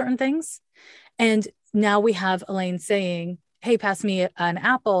with certain things. And now we have Elaine saying, hey, pass me an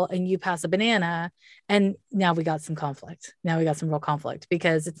apple and you pass a banana. And now we got some conflict. Now we got some real conflict,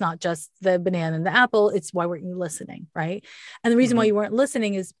 because it's not just the banana and the apple. It's why weren't you listening, right? And the reason why you weren't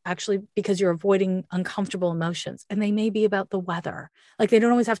listening is actually because you're avoiding uncomfortable emotions. And they may be about the weather. Like, they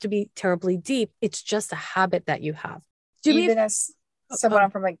don't always have to be terribly deep. It's just a habit that you have. Even as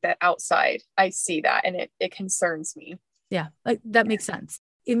someone from like the outside, I see that and it concerns me. Yeah, like that makes sense.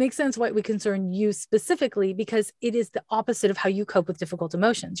 It makes sense why it would concern you specifically, because it is the opposite of how you cope with difficult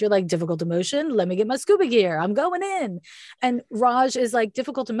emotions. You're like, difficult emotion, let me get my scuba gear, I'm going in. And Raj is like,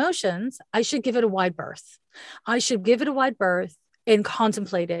 difficult emotions, I should give it a wide berth. I should give it a wide berth and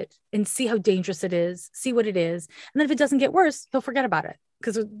contemplate it and see how dangerous it is, see what it is. And then if it doesn't get worse, he'll forget about it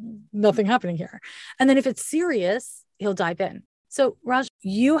because there's nothing happening here. And then if it's serious, he'll dive in. So Raj,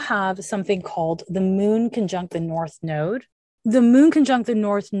 you have something called the Moon conjunct the North Node. The Moon conjunct the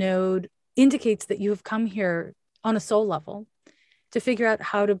North Node indicates that you have come here on a soul level to figure out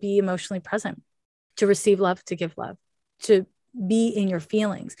how to be emotionally present, to receive love, to give love, to be in your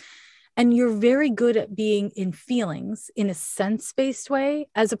feelings. And you're very good at being in feelings in a sense-based way,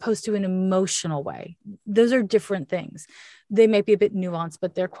 as opposed to an emotional way. Those are different things. They might be a bit nuanced,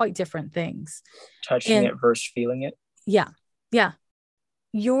 but they're quite different things. Touching it versus feeling it. Yeah. Yeah.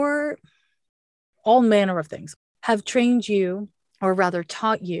 You're all manner of things have trained you, or rather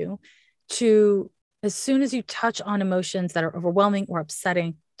taught you, to, as soon as you touch on emotions that are overwhelming or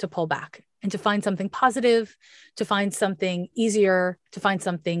upsetting, to pull back and to find something positive, to find something easier, to find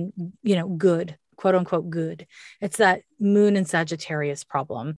something, good, quote unquote, good. It's that Moon and Sagittarius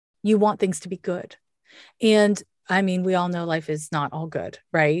problem. You want things to be good. And I mean, we all know life is not all good,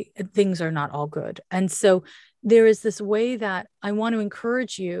 right? Things are not all good. And so there is this way that I want to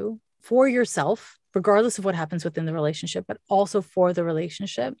encourage you, for yourself, regardless of what happens within the relationship, but also for the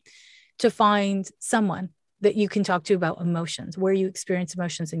relationship, to find someone that you can talk to about emotions, where you experience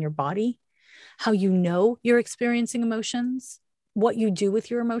emotions in your body, how you know you're experiencing emotions, what you do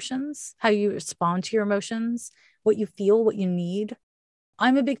with your emotions, how you respond to your emotions, what you feel, what you need.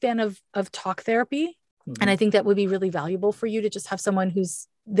 I'm a big fan of talk therapy. And I think that would be really valuable for you to just have someone who's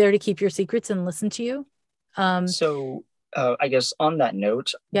there to keep your secrets and listen to you. I guess on that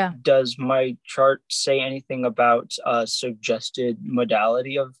note, yeah. Does my chart say anything about suggested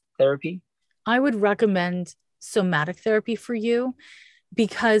modality of therapy? I would recommend somatic therapy for you,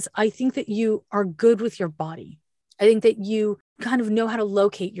 because I think that you are good with your body. I think that you kind of know how to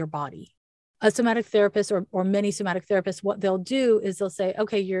locate your body. A somatic therapist or many somatic therapists, what they'll do is they'll say,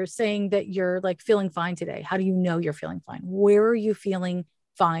 okay, you're saying that you're like feeling fine today. How do you know you're feeling fine? Where are you feeling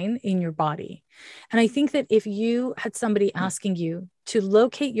fine in your body? And I think that if you had somebody asking you to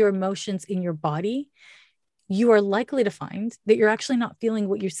locate your emotions in your body, you are likely to find that you're actually not feeling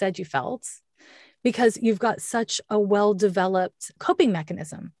what you said you felt, because you've got such a well-developed coping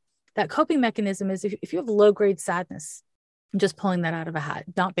mechanism. That coping mechanism is if you have low-grade sadness, I'm just pulling that out of a hat,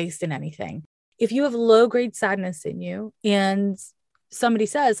 not based in anything. If you have low-grade sadness in you and somebody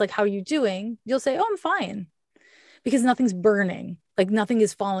says, like, how are you doing? You'll say, oh, I'm fine, because nothing's burning, like nothing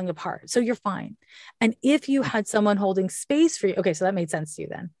is falling apart. So you're fine. And if you had someone holding space for you, okay, so that made sense to you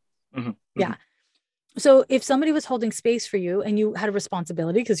then. Yeah. So if somebody was holding space for you and you had a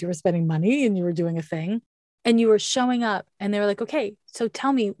responsibility because you were spending money and you were doing a thing and you were showing up and they were like, okay, so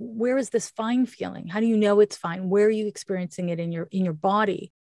tell me, where is this fine feeling? How do you know it's fine? Where are you experiencing it in your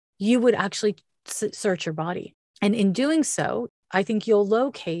body? You would actually search your body. And in doing so, I think you'll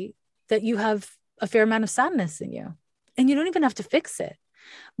locate that you have a fair amount of sadness in you, and you don't even have to fix it.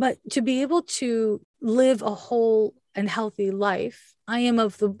 But to be able to live a whole and healthy life, I am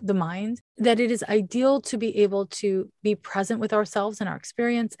of the mind that it is ideal to be able to be present with ourselves and our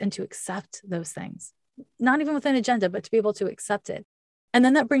experience and to accept those things, not even with an agenda, but to be able to accept it. And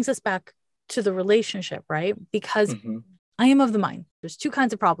then that brings us back to the relationship, right? Because Mm-hmm. I am of the mind. There's two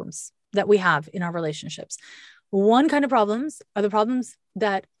kinds of problems that we have in our relationships. One kind of problems are the problems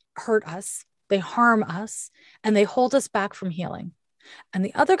that hurt us, they harm us, and they hold us back from healing. And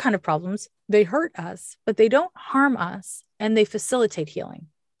the other kind of problems, they hurt us, but they don't harm us and they facilitate healing.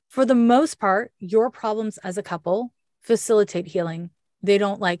 For the most part, your problems as a couple facilitate healing. They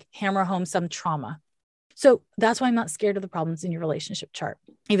don't like hammer home some trauma. So that's why I'm not scared of the problems in your relationship chart,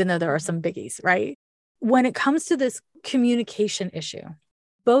 even though there are some biggies, right? When it comes to this communication issue,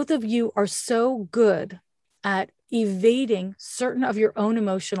 both of you are so good at evading certain of your own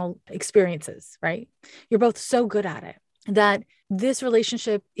emotional experiences, right? You're both so good at it that this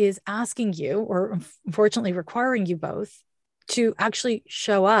relationship is asking you, or unfortunately requiring you both, to actually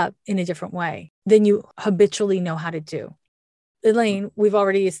show up in a different way than you habitually know how to do. Elaine, we've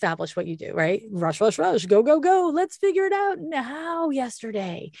already established what you do, right? Rush, rush, rush, go, go, go. Let's figure it out now,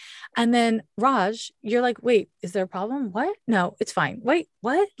 yesterday. And then Raj, you're like, wait, is there a problem? What? No, it's fine. Wait,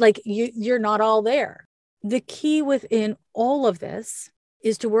 what? Like you're not all there. The key within all of this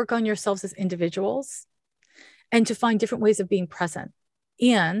is to work on yourselves as individuals and to find different ways of being present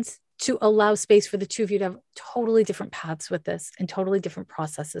and to allow space for the two of you to have totally different paths with this and totally different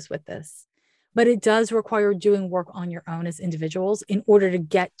processes with this. But it does require doing work on your own as individuals in order to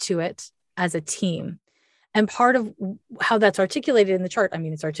get to it as a team. And part of how that's articulated in the chart, I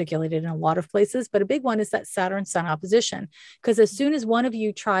mean, it's articulated in a lot of places, but a big one is that Saturn Sun opposition. Because as soon as one of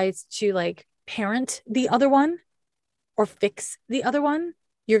you tries to like parent the other one or fix the other one,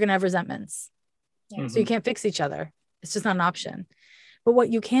 you're going to have resentments. Yeah. So you can't fix each other. It's just not an option. But what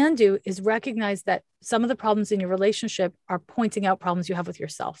you can do is recognize that some of the problems in your relationship are pointing out problems you have with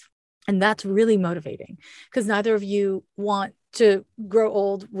yourself. And that's really motivating because neither of you want to grow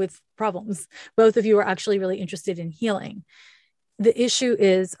old with problems. Both of you are actually really interested in healing. The issue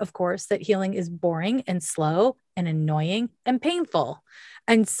is, of course, that healing is boring and slow and annoying and painful.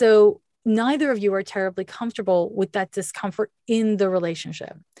 And so neither of you are terribly comfortable with that discomfort in the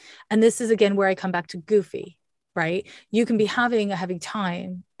relationship. And this is, again, where I come back to goofy, right? You can be having a heavy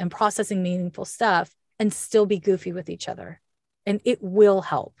time and processing meaningful stuff and still be goofy with each other. And it will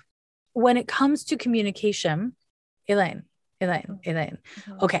help. When it comes to communication, Elaine,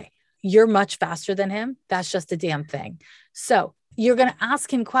 okay, you're much faster than him. That's just a damn thing. So you're going to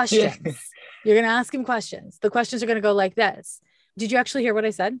ask him questions. You're going to ask him questions. The questions are going to go like this. Did you actually hear what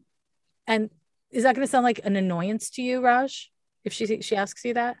I said? And is that going to sound like an annoyance to you, Raj, if she asks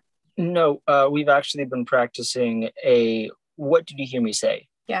you that? No, we've actually been practicing what did you hear me say?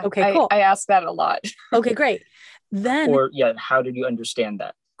 Yeah. Okay, cool. I ask that a lot. Okay, great. Then, how did you understand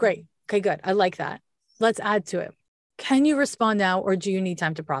that? Great. Okay, good. I like that. Let's add to it. Can you respond now or do you need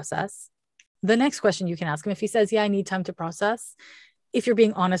time to process? The next question you can ask him, if he says, yeah, I need time to process. If you're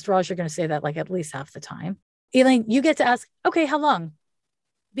being honest, Raj, you're going to say that like at least half the time. Elaine, you get to ask, okay, how long?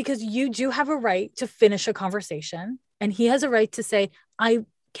 Because you do have a right to finish a conversation and he has a right to say, I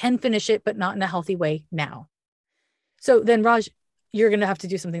can finish it, but not in a healthy way now. So then Raj, you're going to have to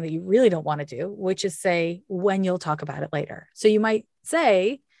do something that you really don't want to do, which is say when you'll talk about it later. So you might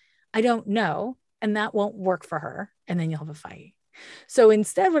say, I don't know, and that won't work for her. And then you'll have a fight. So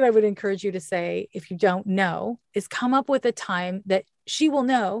instead, what I would encourage you to say, if you don't know, is come up with a time that she will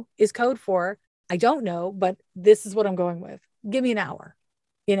know is code for, I don't know, but this is what I'm going with. Give me an hour.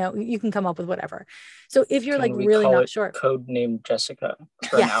 You know, you can come up with whatever. So if you're like really not sure. Code name Jessica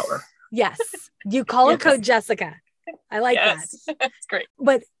for an hour. Yes. You call it code Jessica. I like that. That's great.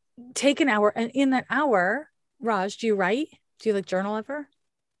 But take an hour. And in that hour, Raj, do you write? Do you like journal ever?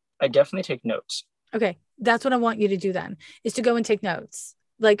 I definitely take notes. Okay. That's what I want you to do then, is to go and take notes.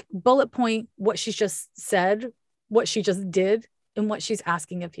 Like bullet point what she's just said, what she just did, and what she's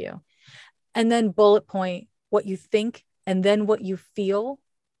asking of you. And then bullet point what you think, and then what you feel,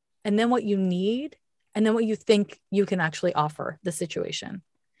 and then what you need, and then what you think you can actually offer the situation.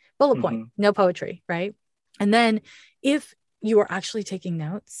 Bullet point, no poetry, right? And then if you are actually taking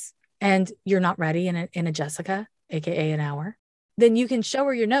notes and you're not ready in a Jessica, AKA an hour, then you can show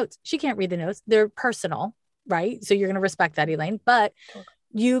her your notes. She can't read the notes. They're personal, right? So you're going to respect that, Elaine, but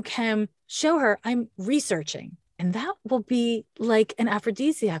you can show her I'm researching, and that will be like an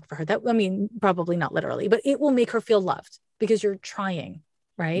aphrodisiac for her. That, I mean, probably not literally, but it will make her feel loved because you're trying,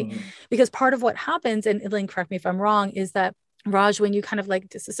 right? Because part of what happens, and Elaine, correct me if I'm wrong, is that Raj, when you kind of like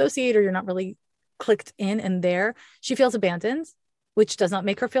disassociate or you're not really clicked in and there, she feels abandoned, which does not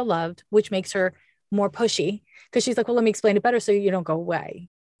make her feel loved, which makes her more pushy because she's like, well, let me explain it better so you don't go away.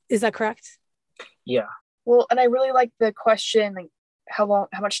 Is that correct? Yeah. Well, and I really like the question, like, how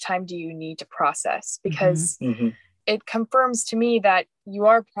much time do you need to process? Because it confirms to me that you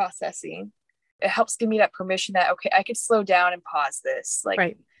are processing it helps give me that permission that, okay, I could slow down and pause this. Like,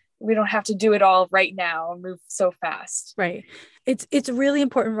 Right. we don't have to do it all right now and move so fast. Right. It's really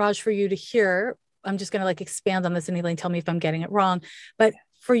important, Raj, for you to hear. I'm just going to like expand on this, and Elaine, tell me if I'm getting it wrong, but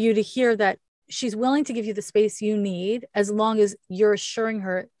for you to hear that she's willing to give you the space you need, as long as you're assuring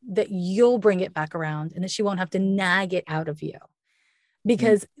her that you'll bring it back around and that she won't have to nag it out of you.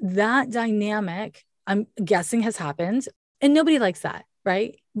 Because that dynamic, I'm guessing, has happened, and nobody likes that.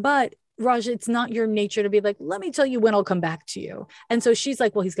 Right. But Raj, it's not your nature to be like, let me tell you when I'll come back to you. And so she's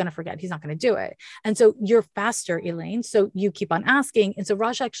like, well, he's going to forget. He's not going to do it. And so you're faster, Elaine. So you keep on asking. And so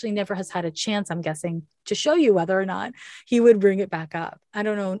Raj actually never has had a chance, I'm guessing, to show you whether or not he would bring it back up. I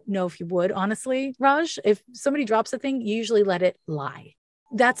don't know if he would, honestly, Raj. If somebody drops a thing, you usually let it lie.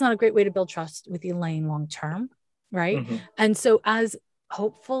 That's not a great way to build trust with Elaine long term. Right. Mm-hmm. And so as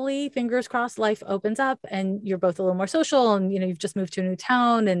hopefully, fingers crossed, life opens up and you're both a little more social, and, you know, you've just moved to a new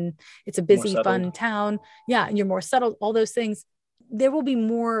town and it's a busy, fun town. Yeah. And you're more settled, all those things. There will be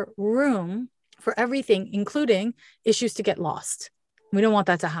more room for everything, including issues to get lost. We don't want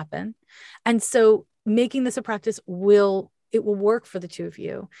that to happen. And so making this a practice will work for the two of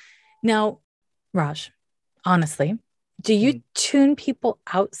you. Now, Raj, honestly, do you tune people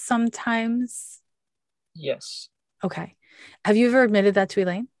out sometimes? Yes. Okay. Have you ever admitted that to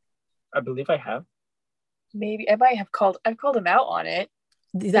Elaine? I believe I have. Maybe I might have I've called him out on it.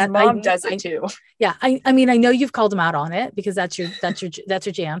 That mom does it too. Yeah. I mean, I know you've called him out on it because that's your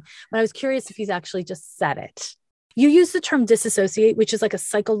jam. But I was curious if he's actually just said it. You use the term disassociate, which is like a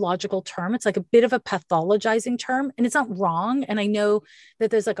psychological term. It's like a bit of a pathologizing term, and it's not wrong. And I know that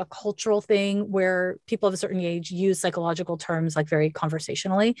there's like a cultural thing where people of a certain age use psychological terms like very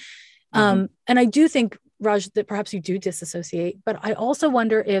conversationally. And I do think, Raj, that perhaps you do disassociate, but I also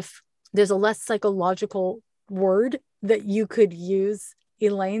wonder if there's a less psychological word that you could use,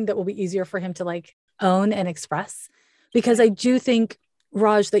 Elaine, that will be easier for him to like own and express. Because I do think,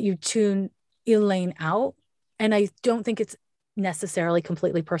 Raj, that you tune Elaine out, and I don't think it's necessarily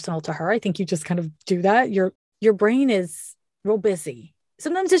completely personal to her. I think you just kind of do that. Your brain is real busy.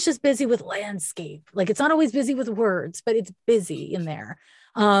 Sometimes it's just busy with landscape. Like, it's not always busy with words, but it's busy in there.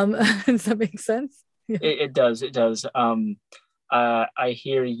 Does that make sense? Yeah. It does. I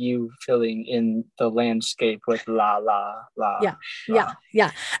hear you filling in the landscape with la, la, la.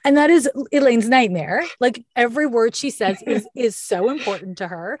 Yeah. And that is Elaine's nightmare. Like, every word she says is so important to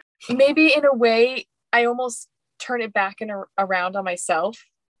her. Maybe in a way, I almost turn it back and around on myself,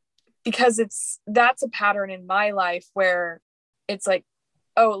 because that's a pattern in my life where it's like,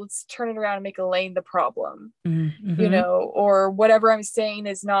 oh, let's turn it around and make Elaine the problem, you know, or whatever I'm saying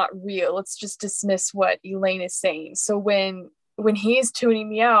is not real. Let's just dismiss what Elaine is saying. So when he's tuning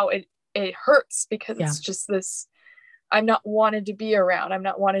me out, it hurts, because it's just this, I'm not wanted to be around. I'm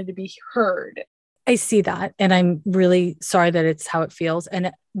not wanted to be heard. I see that. And I'm really sorry that it's how it feels.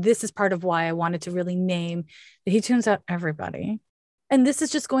 And this is part of why I wanted to really name that he tunes out everybody. And this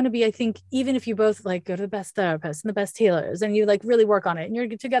is just going to be, I think, even if you both like go to the best therapists and the best healers and you like really work on it and you're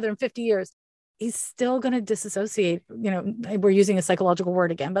together in 50 years, he's still going to disassociate. You know, we're using a psychological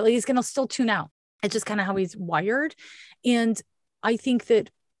word again, but he's going to still tune out. It's just kind of how he's wired. And I think that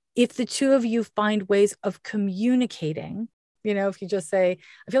if the two of you find ways of communicating, you know, if you just say,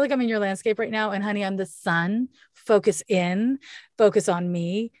 I feel like I'm in your landscape right now, and honey, I'm the sun, focus on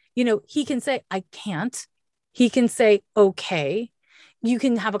me. You know, he can say, I can't. He can say, okay. You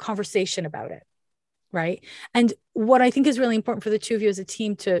can have a conversation about it, right? And what I think is really important for the two of you as a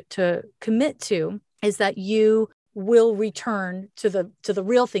team to commit to is that you will return to the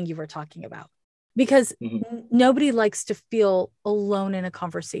real thing you were talking about, because nobody likes to feel alone in a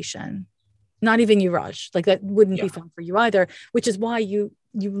conversation. Not even you, Raj. Like, that wouldn't be fun for you either, which is why you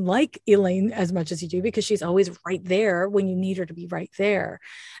like Elaine as much as you do, because she's always right there when you need her to be right there.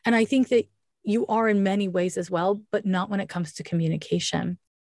 And I think that you are in many ways as well, but not when it comes to communication.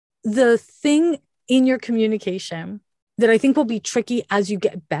 The thing in your communication that I think will be tricky as you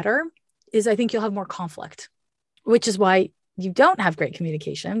get better is I think you'll have more conflict, which is why you don't have great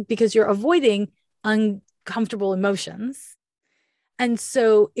communication, because you're avoiding uncomfortable emotions. And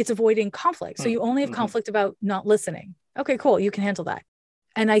so it's avoiding conflict. So you only have conflict about not listening. Okay, cool. You can handle that.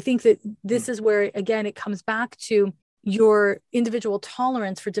 And I think that this is where, again, it comes back to your individual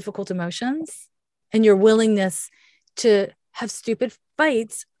tolerance for difficult emotions and your willingness to have stupid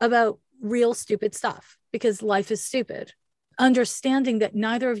fights about real stupid stuff, because life is stupid. Understanding that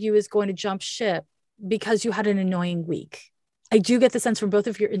neither of you is going to jump ship because you had an annoying week. I do get the sense from both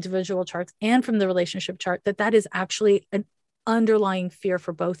of your individual charts and from the relationship chart that is actually an underlying fear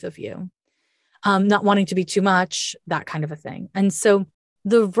for both of you. Not wanting to be too much, that kind of a thing. And so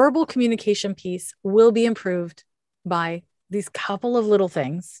The verbal communication piece will be improved by these couple of little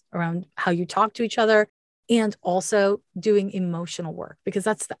things around how you talk to each other and also doing emotional work, because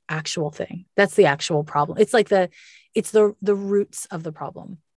that's the actual thing. That's the actual problem. It's like the roots of the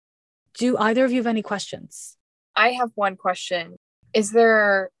problem. Do either of you have any questions? I have one question. Is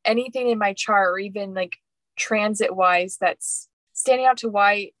there anything in my chart or even like transit wise that's standing out to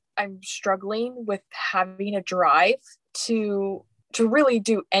why I'm struggling with having a drive to really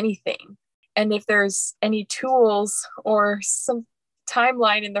do anything? And if there's any tools or some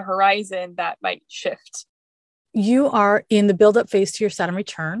timeline in the horizon that might shift. You are in the build-up phase to your Saturn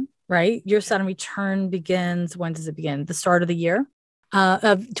return, right? Your Saturn return begins, when does it begin? The start of the year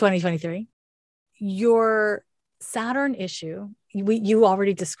of 2023. Your Saturn issue, you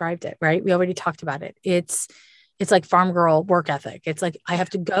already described it, right? We already talked about it. It's like farm girl work ethic. It's like, I have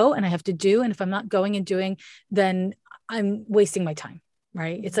to go and I have to do. And if I'm not going and doing, then I'm wasting my time,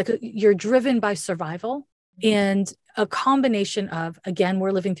 right? It's like you're driven by survival and a combination of, again,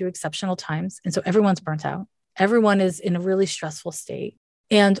 we're living through exceptional times. And so everyone's burnt out. Everyone is in a really stressful state.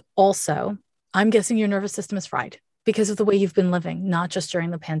 And also, I'm guessing your nervous system is fried because of the way you've been living, not just during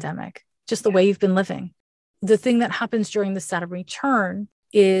the pandemic, just the way you've been living. The thing that happens during the Saturn return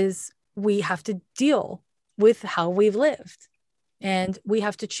is we have to deal with how we've lived. And we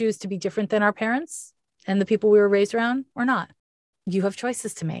have to choose to be different than our parents and the people we were raised around or not. You have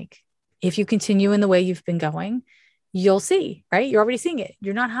choices to make. If you continue in the way you've been going, you'll see, right? You're already seeing it.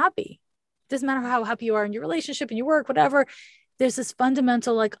 You're not happy. Doesn't matter how happy you are in your relationship and your work, whatever. There's this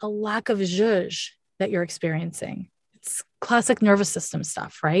fundamental, like a lack of zhuzh that you're experiencing. It's classic nervous system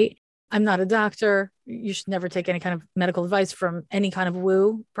stuff, right? I'm not a doctor. You should never take any kind of medical advice from any kind of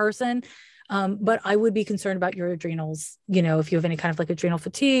woo person. But I would be concerned about your adrenals. You know, if you have any kind of like adrenal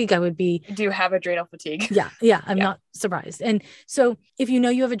fatigue, I do have adrenal fatigue. Yeah. I'm not surprised. And so if you know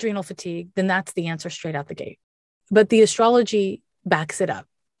you have adrenal fatigue, then that's the answer straight out the gate. But the astrology backs it up.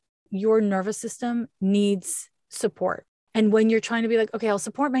 Your nervous system needs support. And when you're trying to be like, okay, I'll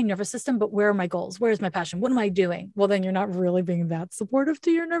support my nervous system, but where are my goals? Where's my passion? What am I doing? Well, then you're not really being that supportive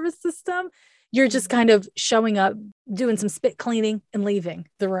to your nervous system. You're just kind of showing up, doing some spit cleaning and leaving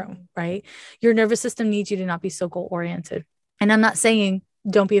the room, right? Your nervous system needs you to not be so goal oriented. And I'm not saying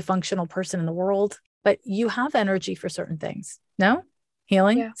don't be a functional person in the world, but you have energy for certain things. No?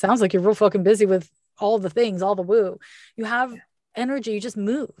 Healing? Yeah. Sounds like you're real fucking busy with all the things, all the woo. You have energy. You just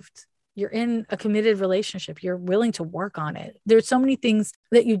moved. You're in a committed relationship. You're willing to work on it. There's so many things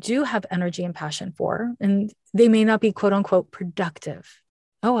that you do have energy and passion for, and they may not be quote unquote productive.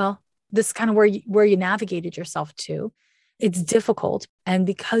 Oh, well, this is kind of where you navigated yourself to. It's difficult. And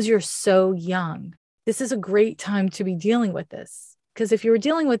because you're so young, this is a great time to be dealing with this. Because if you were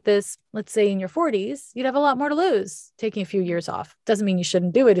dealing with this, let's say in your 40s, you'd have a lot more to lose taking a few years off. Doesn't mean you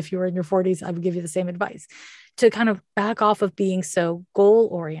shouldn't do it. If you were in your 40s, I would give you the same advice to kind of back off of being so goal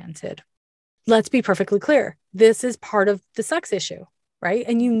oriented. Let's be perfectly clear. This is part of the sex issue, right?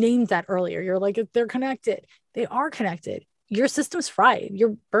 And you named that earlier. You're like, they're connected. They are connected. Your system's fried.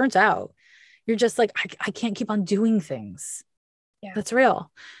 You're burnt out. You're just like, I can't keep on doing things. Yeah. That's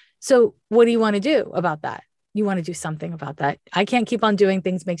real. So what do you want to do about that? You want to do something about that. I can't keep on doing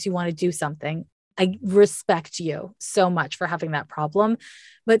things makes you want to do something. I respect you so much for having that problem,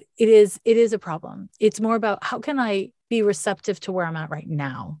 but it is a problem. It's more about how can I be receptive to where I'm at right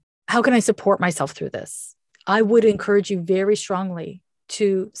now? How can I support myself through this? I would encourage you very strongly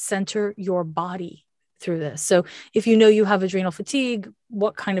to center your body through this. So if you know you have adrenal fatigue,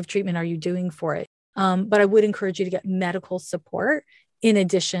 what kind of treatment are you doing for it? But I would encourage you to get medical support in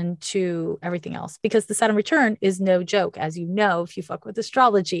addition to everything else, because the Saturn return is no joke. As you know, if you fuck with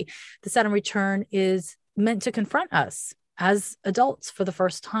astrology, the Saturn return is meant to confront us as adults for the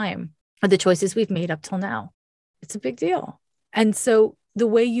first time of the choices we've made up till now. It's a big deal. And so the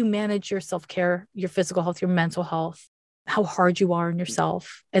way you manage your self-care, your physical health, your mental health, how hard you are on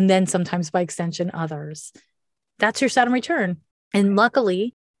yourself, and then sometimes by extension, others, that's your Saturn return. And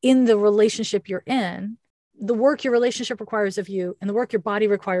luckily, in the relationship you're in, the work your relationship requires of you and the work your body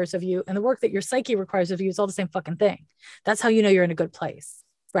requires of you and the work that your psyche requires of you is all the same fucking thing. That's how you know you're in a good place,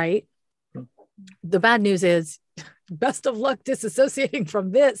 right? The bad news is best of luck disassociating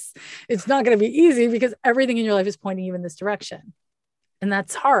from this. It's not going to be easy because everything in your life is pointing you in this direction. And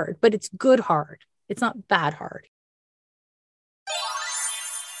that's hard, but it's good hard. It's not bad hard.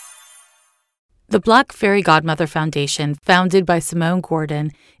 The Black Fairy Godmother Foundation, founded by Simone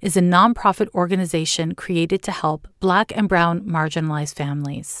Gordon, is a nonprofit organization created to help Black and Brown marginalized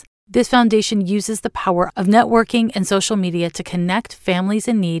families. This foundation uses the power of networking and social media to connect families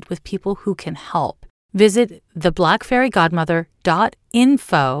in need with people who can help. Visit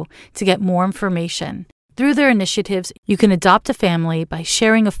theblackfairygodmother.info to get more information. Through their initiatives, you can adopt a family by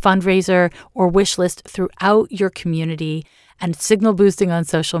sharing a fundraiser or wish list throughout your community and signal boosting on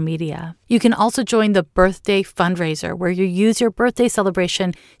social media. You can also join the birthday fundraiser, where you use your birthday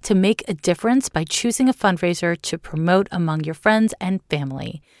celebration to make a difference by choosing a fundraiser to promote among your friends and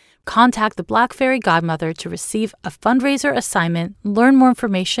family. Contact the Black Fairy Godmother to receive a fundraiser assignment, learn more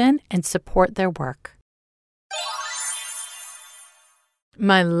information, and support their work.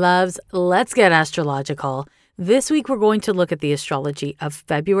 My loves, let's get astrological. This week, we're going to look at the astrology of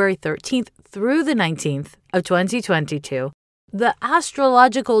February 13th through the 19th of 2022. The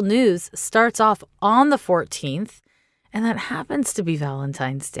astrological news starts off on the 14th, and that happens to be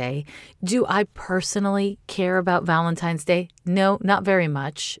Valentine's Day. Do I personally care about Valentine's Day? No, not very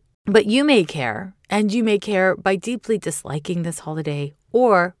much. But you may care, and you may care by deeply disliking this holiday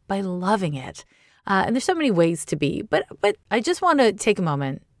or by loving it. And there's so many ways to be, but I just want to take a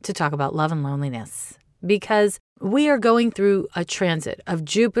moment to talk about love and loneliness, because we are going through a transit of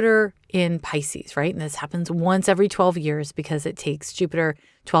Jupiter in Pisces, right? And this happens once every 12 years because it takes Jupiter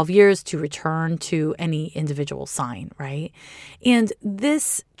 12 years to return to any individual sign, right? And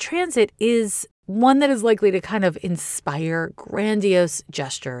this transit is one that is likely to kind of inspire grandiose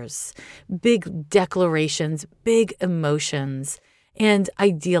gestures, big declarations, big emotions, and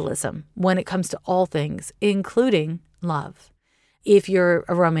idealism when it comes to all things, including love. If you're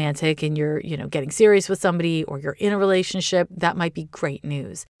a romantic and you're, getting serious with somebody, or you're in a relationship, that might be great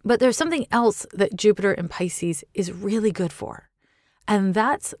news. But there's something else that Jupiter in Pisces is really good for, and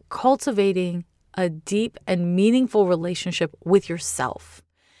that's cultivating a deep and meaningful relationship with yourself.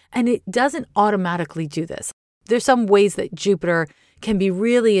 And it doesn't automatically do this. There's some ways that Jupiter can be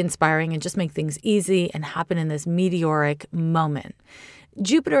really inspiring and just make things easy and happen in this meteoric moment.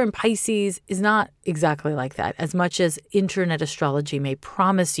 Jupiter in Pisces is not exactly like that, as much as internet astrology may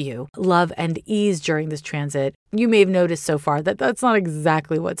promise you love and ease during this transit. You may have noticed so far that that's not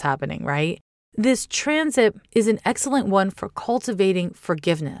exactly what's happening, right? This transit is an excellent one for cultivating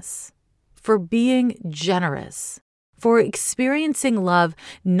forgiveness, for being generous, for experiencing love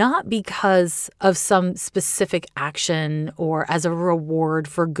not because of some specific action or as a reward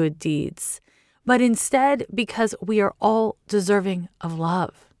for good deeds, but instead because we are all deserving of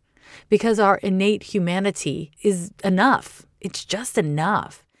love, because our innate humanity is enough. It's just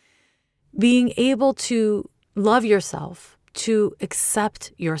enough. Being able to love yourself, to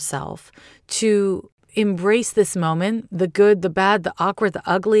accept yourself, to embrace this moment, the good, the bad, the awkward, the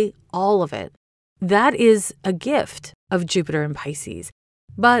ugly, all of it. That is a gift of Jupiter in Pisces.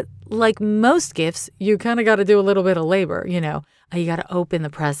 But like most gifts, you kind of got to do a little bit of labor, You got to open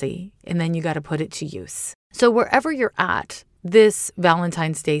the present and then you got to put it to use. So wherever you're at this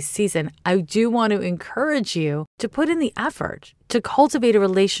Valentine's Day season, I do want to encourage you to put in the effort to cultivate a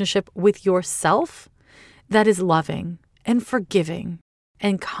relationship with yourself that is loving and forgiving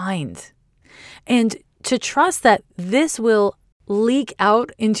and kind. And to trust that this will leak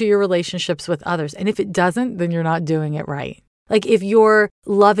out into your relationships with others. And if it doesn't, then you're not doing it right. Like if you're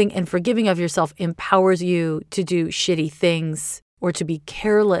loving and forgiving of yourself empowers you to do shitty things or to be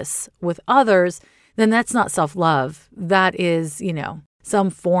careless with others, then that's not self-love. That is,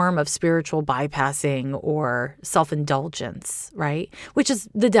 some form of spiritual bypassing or self-indulgence, right? Which is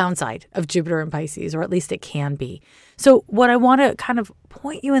the downside of Jupiter in Pisces, or at least it can be. So what I want to kind of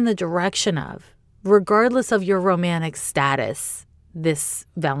point you in the direction of, regardless of your romantic status this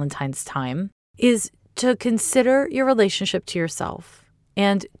Valentine's time, is to consider your relationship to yourself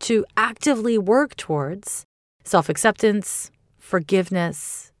and to actively work towards self-acceptance,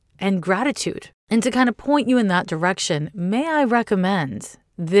 forgiveness, and gratitude. And to kind of point you in that direction, may I recommend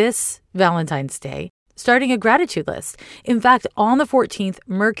this Valentine's Day starting a gratitude list. In fact, on the 14th,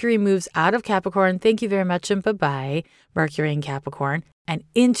 Mercury moves out of Capricorn. Thank you very much and bye-bye, Mercury in Capricorn, and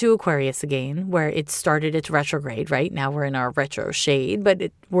into Aquarius again, where it started its retrograde, right? Now we're in our retro shade,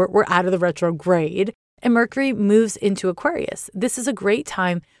 but we're out of the retrograde. And Mercury moves into Aquarius. This is a great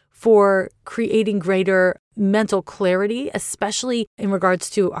time for creating greater mental clarity, especially in regards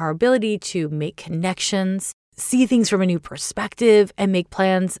to our ability to make connections, see things from a new perspective, and make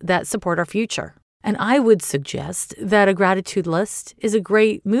plans that support our future. And I would suggest that a gratitude list is a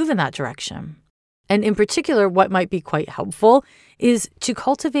great move in that direction. And in particular, what might be quite helpful is to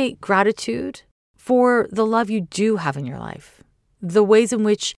cultivate gratitude for the love you do have in your life, the ways in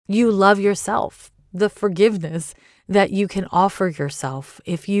which you love yourself, the forgiveness that you can offer yourself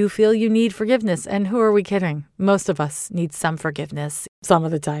if you feel you need forgiveness. And who are we kidding? Most of us need some forgiveness, some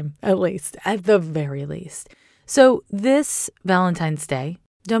of the time, at the very least. So this Valentine's Day,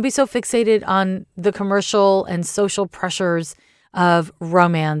 Don't be so fixated on the commercial and social pressures of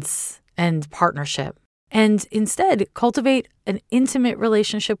romance and partnership. And instead, cultivate an intimate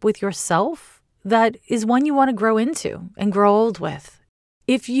relationship with yourself that is one you want to grow into and grow old with.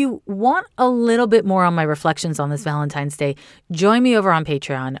 If you want a little bit more on my reflections on this Valentine's Day, join me over on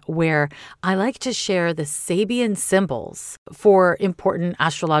Patreon, where I like to share the Sabian symbols for important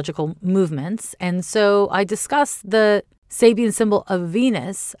astrological movements. And so I discuss the Sabian symbol of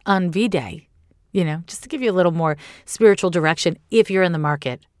Venus on V-Day, just to give you a little more spiritual direction if you're in the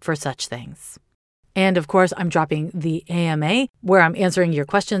market for such things. And of course, I'm dropping the AMA, where I'm answering your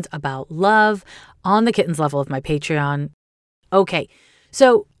questions about love on the kittens level of my Patreon. Okay,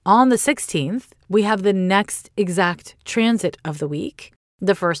 so on the 16th, we have the next exact transit of the week.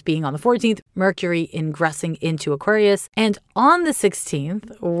 The first being on the 14th, Mercury ingressing into Aquarius. And on the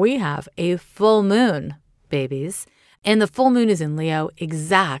 16th, we have a full moon, babies. And the full moon is in Leo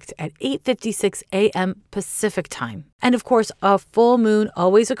exact at 8:56 a.m. Pacific time. And of course, a full moon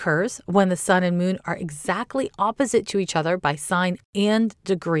always occurs when the sun and moon are exactly opposite to each other by sign and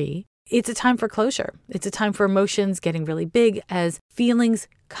degree. It's a time for closure. It's a time for emotions getting really big as feelings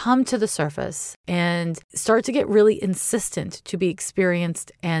come to the surface and start to get really insistent to be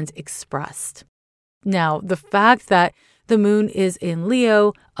experienced and expressed. Now, the fact that the moon is in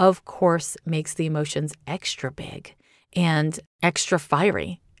Leo, of course, makes the emotions extra big and extra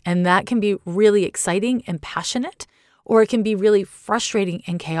fiery. And that can be really exciting and passionate, or it can be really frustrating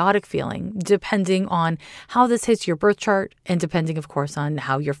and chaotic feeling, depending on how this hits your birth chart and depending, of course, on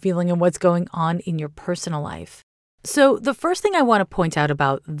how you're feeling and what's going on in your personal life. So the first thing I want to point out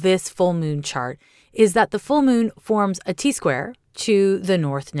about this full moon chart is that the full moon forms a T-square to the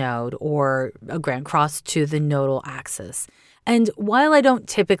north node, or a grand cross to the nodal axis. And while I don't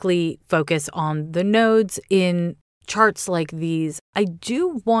typically focus on the nodes in charts like these, I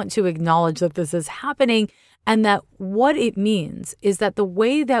do want to acknowledge that this is happening and that what it means is that the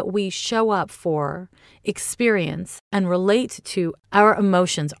way that we show up for, experience, and relate to our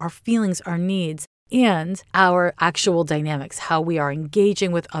emotions, our feelings, our needs, and our actual dynamics, how we are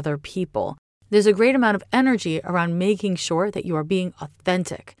engaging with other people. There's a great amount of energy around making sure that you are being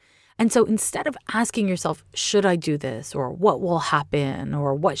authentic. And so instead of asking yourself, should I do this? Or what will happen?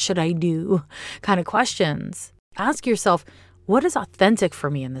 Or what should I do? Kind of questions. Ask yourself, what is authentic for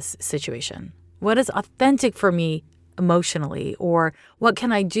me in this situation? What is authentic for me emotionally? Or what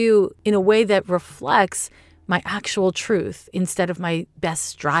can I do in a way that reflects my actual truth instead of my best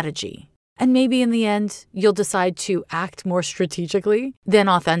strategy? And maybe in the end, you'll decide to act more strategically than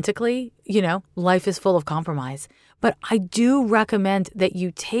authentically. Life is full of compromise. But I do recommend that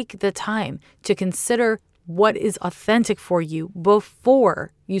you take the time to consider what is authentic for you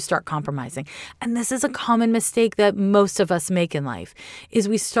before you start compromising. And this is a common mistake that most of us make in life, is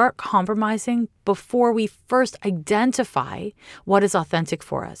we start compromising before we first identify what is authentic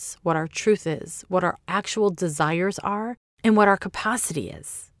for us, what our truth is, what our actual desires are, and what our capacity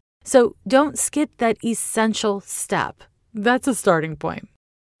is. So don't skip that essential step. That's a starting point.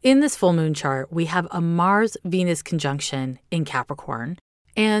 In this full moon chart, we have a Mars-Venus conjunction in Capricorn,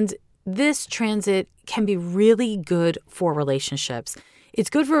 and this transit can be really good for relationships. It's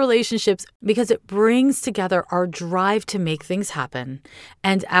good for relationships because it brings together our drive to make things happen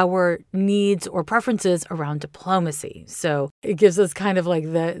and our needs or preferences around diplomacy. So it gives us kind of like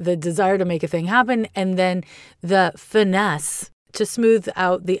the desire to make a thing happen and then the finesse to smooth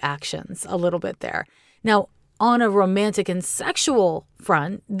out the actions a little bit there. Now, on a romantic and sexual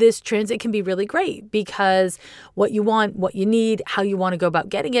front, this transit can be really great because what you want, what you need, how you want to go about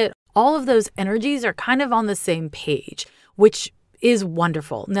getting it, all of those energies are kind of on the same page, which is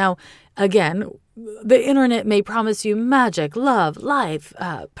wonderful. Now, again, the internet may promise you magic, love, life,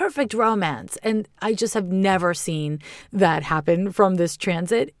 perfect romance, and I just have never seen that happen from this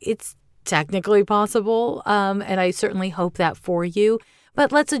transit. It's technically possible, and I certainly hope that for you.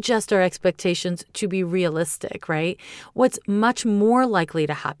 But let's adjust our expectations to be realistic, right? What's much more likely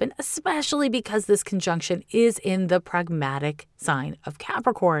to happen, especially because this conjunction is in the pragmatic sign of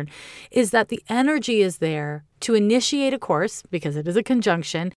Capricorn, is that the energy is there to initiate a course, because it is a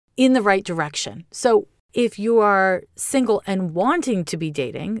conjunction, in the right direction. So if you are single and wanting to be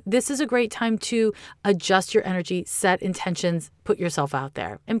dating, this is a great time to adjust your energy, set intentions, put yourself out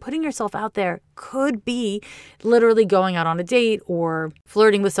there. And putting yourself out there could be literally going out on a date or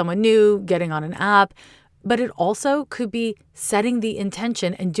flirting with someone new, getting on an app, but it also could be setting the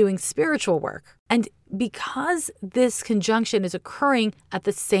intention and doing spiritual work. And because this conjunction is occurring at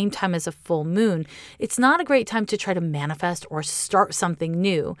the same time as a full moon, it's not a great time to try to manifest or start something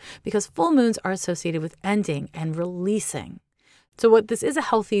new because full moons are associated with ending and releasing. So what this is a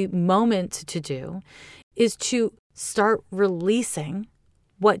healthy moment to do is to start releasing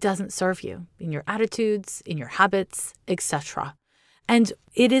what doesn't serve you in your attitudes, in your habits, etc. And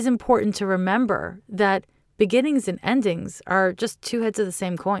it is important to remember that beginnings and endings are just two heads of the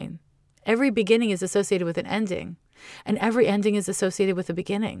same coin. Every beginning is associated with an ending, and every ending is associated with a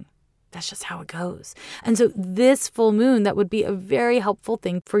beginning. That's just how it goes. And so this full moon, that would be a very helpful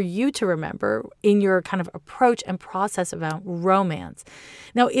thing for you to remember in your kind of approach and process about romance.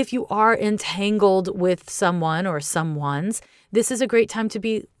 Now, if you are entangled with someone or someones, this is a great time to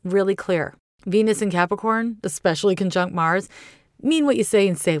be really clear. Venus in Capricorn, especially conjunct Mars, mean what you say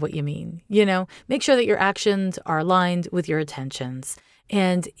and say what you mean. Make sure that your actions are aligned with your intentions.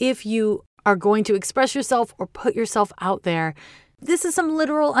 And if you are going to express yourself or put yourself out there, this is some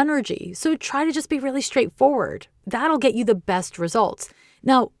literal energy. So try to just be really straightforward. That'll get you the best results.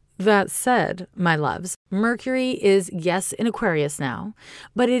 Now, that said, my loves, Mercury is, yes, in Aquarius now,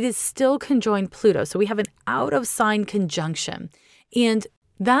 but it is still conjoined Pluto. So we have an out of sign conjunction. And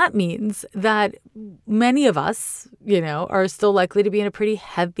that means that many of us, are still likely to be in a pretty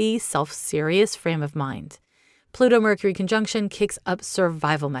heavy, self-serious frame of mind. Pluto-Mercury conjunction kicks up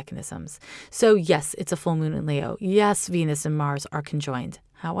survival mechanisms. So yes, it's a full moon in Leo. Yes, Venus and Mars are conjoined.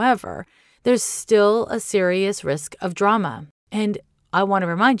 However, there's still a serious risk of drama. And I want to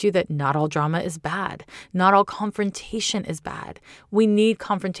remind you that not all drama is bad. Not all confrontation is bad. We need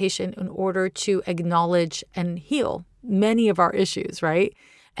confrontation in order to acknowledge and heal many of our issues, right?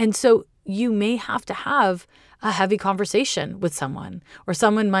 And so you may have to have a heavy conversation with someone, or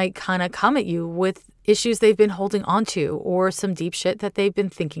someone might kind of come at you with issues they've been holding on to, or some deep shit that they've been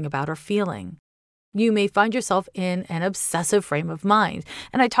thinking about or feeling. You may find yourself in an obsessive frame of mind.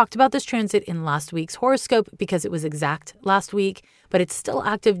 And I talked about this transit in last week's horoscope because it was exact last week, but it's still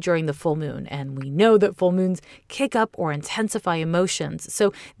active during the full moon. And we know that full moons kick up or intensify emotions.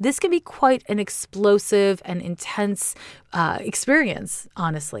 So this can be quite an explosive and intense experience,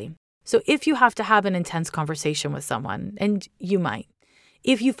 honestly. So if you have to have an intense conversation with someone, and you might,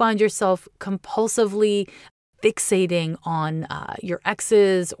 if you find yourself compulsively fixating on your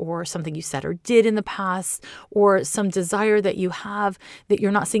exes or something you said or did in the past, or some desire that you have that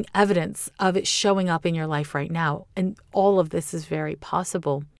you're not seeing evidence of it showing up in your life right now, and all of this is very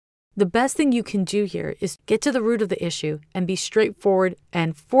possible, the best thing you can do here is get to the root of the issue and be straightforward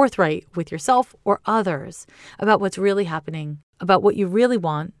and forthright with yourself or others about what's really happening, about what you really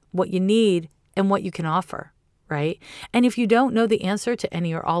want, what you need, and what you can offer, right? And if you don't know the answer to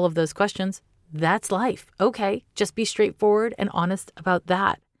any or all of those questions, that's life. Okay, just be straightforward and honest about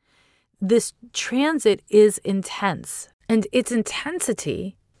that. This transit is intense, and its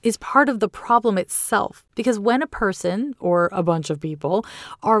intensity is part of the problem itself. Because when a person or a bunch of people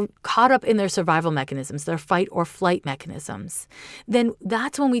are caught up in their survival mechanisms, their fight or flight mechanisms, then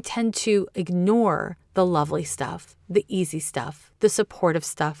that's when we tend to ignore the lovely stuff, the easy stuff, the supportive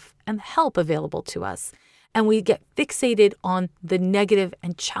stuff, and the help available to us. And we get fixated on the negative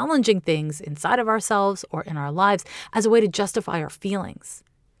and challenging things inside of ourselves or in our lives as a way to justify our feelings.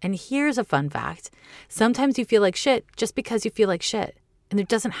 And here's a fun fact. Sometimes you feel like shit just because you feel like shit. And there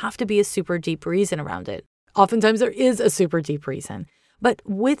doesn't have to be a super deep reason around it. Oftentimes there is a super deep reason. But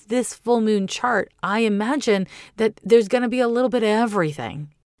with this full moon chart, I imagine that there's going to be a little bit of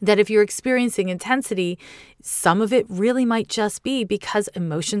everything. That if you're experiencing intensity, some of it really might just be because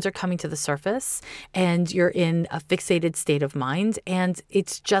emotions are coming to the surface and you're in a fixated state of mind. And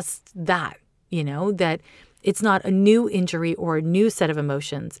it's just that, that it's not a new injury or a new set of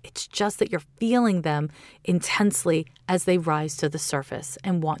emotions. It's just that you're feeling them intensely as they rise to the surface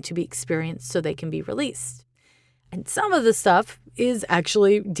and want to be experienced so they can be released. And some of the stuff is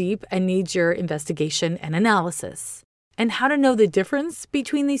actually deep and needs your investigation and analysis. And how to know the difference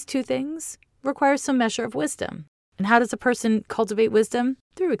between these two things requires some measure of wisdom. And how does a person cultivate wisdom?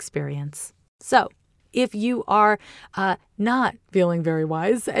 Through experience. So if you are not feeling very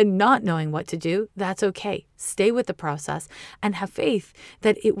wise and not knowing what to do, that's okay. Stay with the process and have faith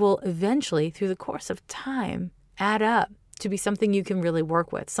that it will eventually, through the course of time, add up to be something you can really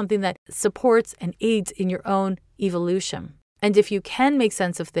work with, something that supports and aids in your own evolution. And if you can make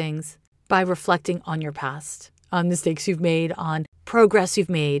sense of things by reflecting on your past, on mistakes you've made, on progress you've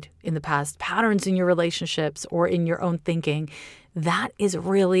made in the past, patterns in your relationships or in your own thinking, that is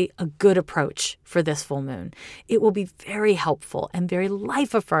really a good approach for this full moon. It will be very helpful and very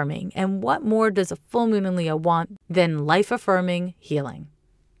life-affirming. And what more does a full moon in Leo want than life-affirming healing?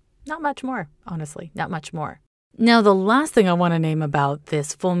 Not much more, honestly, not much more. Now, the last thing I want to name about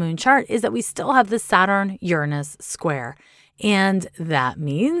this full moon chart is that we still have the Saturn-Uranus square. And that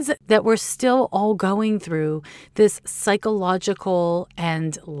means that we're still all going through this psychological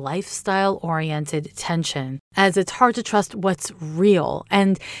and lifestyle-oriented tension, as it's hard to trust what's real.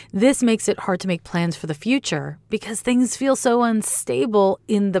 And this makes it hard to make plans for the future because things feel so unstable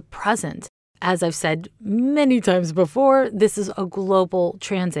in the present. As I've said many times before, this is a global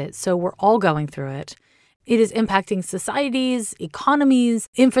transit, so we're all going through it. It is impacting societies, economies,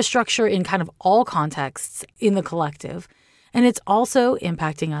 infrastructure in kind of all contexts in the collective. And it's also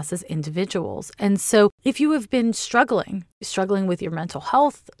impacting us as individuals. And so if you have been struggling with your mental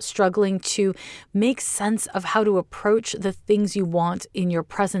health, struggling to make sense of how to approach the things you want in your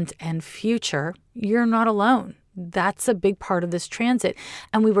present and future, you're not alone. That's a big part of this transit.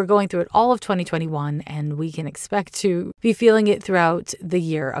 And we were going through it all of 2021, and we can expect to be feeling it throughout the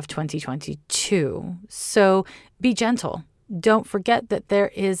year of 2022. So be gentle. Don't forget that there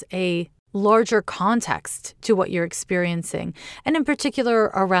is a larger context to what you're experiencing, and in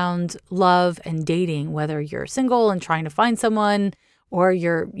particular around love and dating, whether you're single and trying to find someone or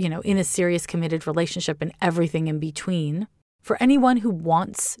you're, in a serious committed relationship and everything in between. For anyone who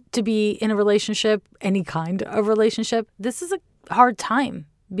wants to be in a relationship, any kind of relationship, this is a hard time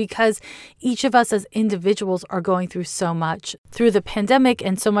because each of us as individuals are going through so much through the pandemic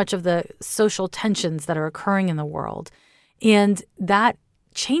and so much of the social tensions that are occurring in the world. And that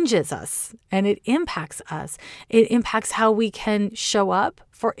changes us and it impacts us. It impacts how we can show up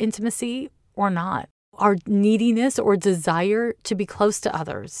for intimacy or not, our neediness or desire to be close to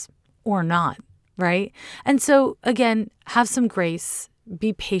others or not, right? And so again, have some grace,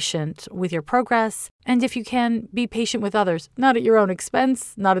 be patient with your progress. And if you can, be patient with others, not at your own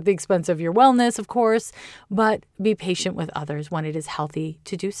expense, not at the expense of your wellness, of course, but be patient with others when it is healthy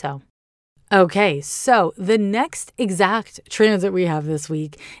to do so. Okay, so the next exact transit we have this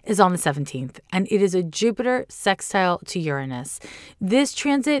week is on the 17th, and it is a Jupiter sextile to Uranus. This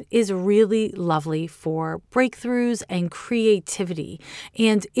transit is really lovely for breakthroughs and creativity,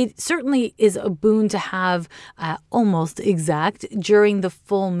 and it certainly is a boon to have almost exact during the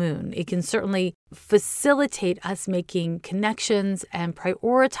full moon. It can certainly facilitate us making connections and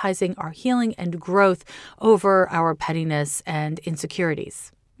prioritizing our healing and growth over our pettiness and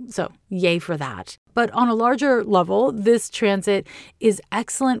insecurities. So yay for that. But on a larger level, this transit is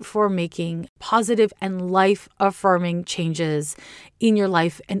excellent for making positive and life-affirming changes in your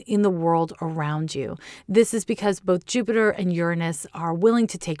life and in the world around you. This is because both Jupiter and Uranus are willing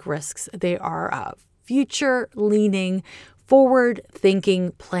to take risks. They are future-leaning,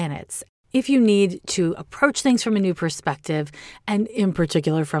 forward-thinking planets. If you need to approach things from a new perspective, and in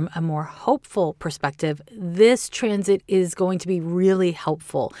particular from a more hopeful perspective, this transit is going to be really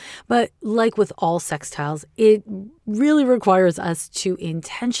helpful. But like with all sextiles, it really requires us to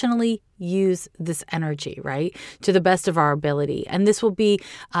intentionally use this energy, right, to the best of our ability. And this will be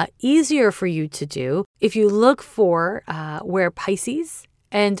easier for you to do if you look for where Pisces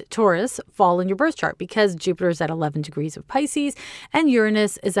and Taurus fall in your birth chart, because Jupiter is at 11 degrees of Pisces and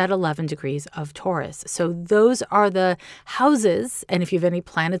Uranus is at 11 degrees of Taurus. So those are the houses, and if you have any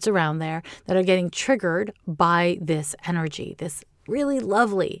planets around there, that are getting triggered by this energy, this really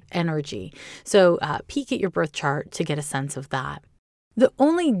lovely energy. So peek at your birth chart to get a sense of that. The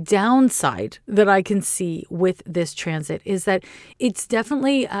only downside that I can see with this transit is that it's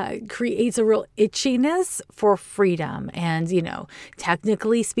definitely creates a real itchiness for freedom. And,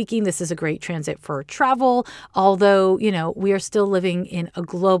 technically speaking, this is a great transit for travel, although, we are still living in a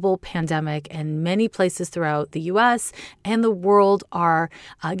global pandemic and many places throughout the US and the world are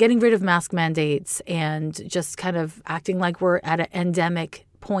getting rid of mask mandates and just kind of acting like we're at an endemic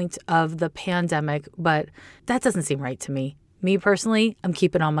point of the pandemic. But that doesn't seem right to me. Me personally, I'm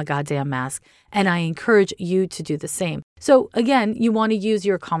keeping on my goddamn mask, and I encourage you to do the same. So again, you want to use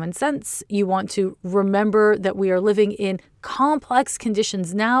your common sense. You want to remember that we are living in complex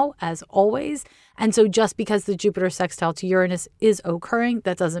conditions now, as always. And so just because the Jupiter sextile to Uranus is occurring,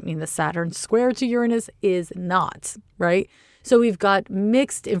 that doesn't mean the Saturn square to Uranus is not, right? So we've got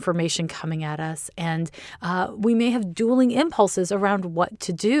mixed information coming at us, and we may have dueling impulses around what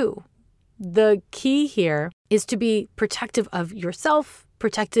to do. The key here is to be protective of yourself,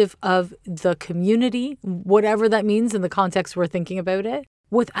 protective of the community, whatever that means in the context we're thinking about it,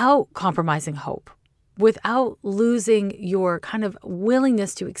 without compromising hope, without losing your kind of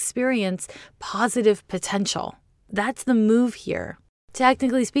willingness to experience positive potential. That's the move here.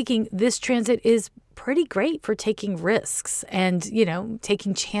 Technically speaking, this transit is pretty great for taking risks and,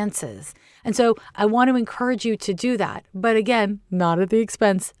 taking chances. And so I want to encourage you to do that. But again, not at the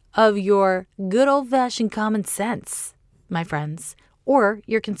expense of your good old-fashioned common sense, my friends, or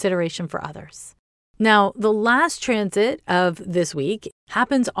your consideration for others. Now, the last transit of this week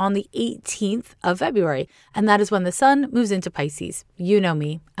happens on the 18th of February, and that is when the sun moves into Pisces. You know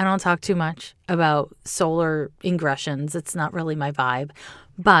me. I don't talk too much about solar ingressions. It's not really my vibe.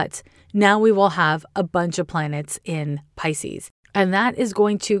 But now we will have a bunch of planets in Pisces, and that is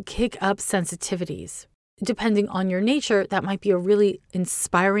going to kick up sensitivities. Depending on your nature, that might be a really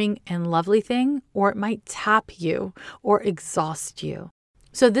inspiring and lovely thing, or it might tap you or exhaust you.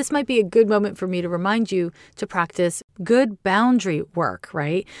 So this might be a good moment for me to remind you to practice good boundary work,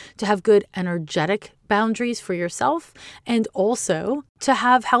 right? To have good energetic boundaries for yourself, and also to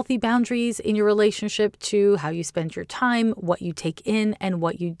have healthy boundaries in your relationship to how you spend your time, what you take in, and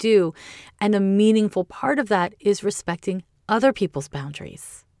what you do. And a meaningful part of that is respecting other people's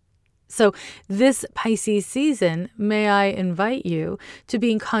boundaries. So this Pisces season, may I invite you to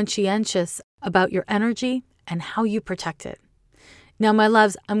being conscientious about your energy and how you protect it. Now, my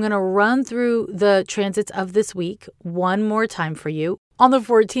loves, I'm going to run through the transits of this week one more time for you. On the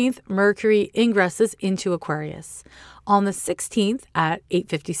 14th, Mercury ingresses into Aquarius. On the 16th at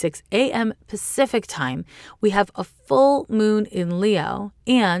 8:56 a.m. Pacific time, we have a full moon in Leo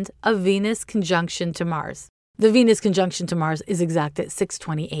and a Venus conjunction to Mars. The Venus conjunction to Mars is exact at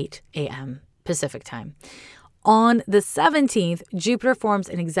 6:28 a.m. Pacific time. On the 17th, Jupiter forms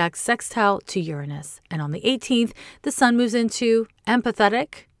an exact sextile to Uranus. And on the 18th, the sun moves into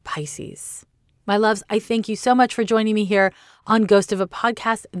empathetic Pisces. My loves, I thank you so much for joining me here on Ghost of a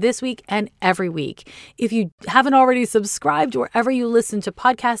Podcast this week and every week. If you haven't already subscribed wherever you listen to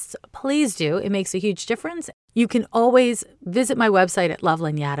podcasts, please do. It makes a huge difference. You can always visit my website at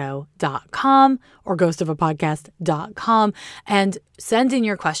lovelanyadoo.com or ghostofapodcast.com and send in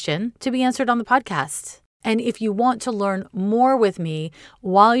your question to be answered on the podcast. And if you want to learn more with me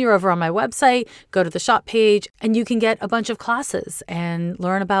while you're over on my website, go to the shop page and you can get a bunch of classes and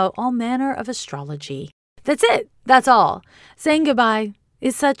learn about all manner of astrology. That's it. That's all. Saying goodbye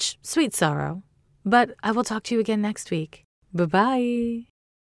is such sweet sorrow, but I will talk to you again next week. Bye-bye.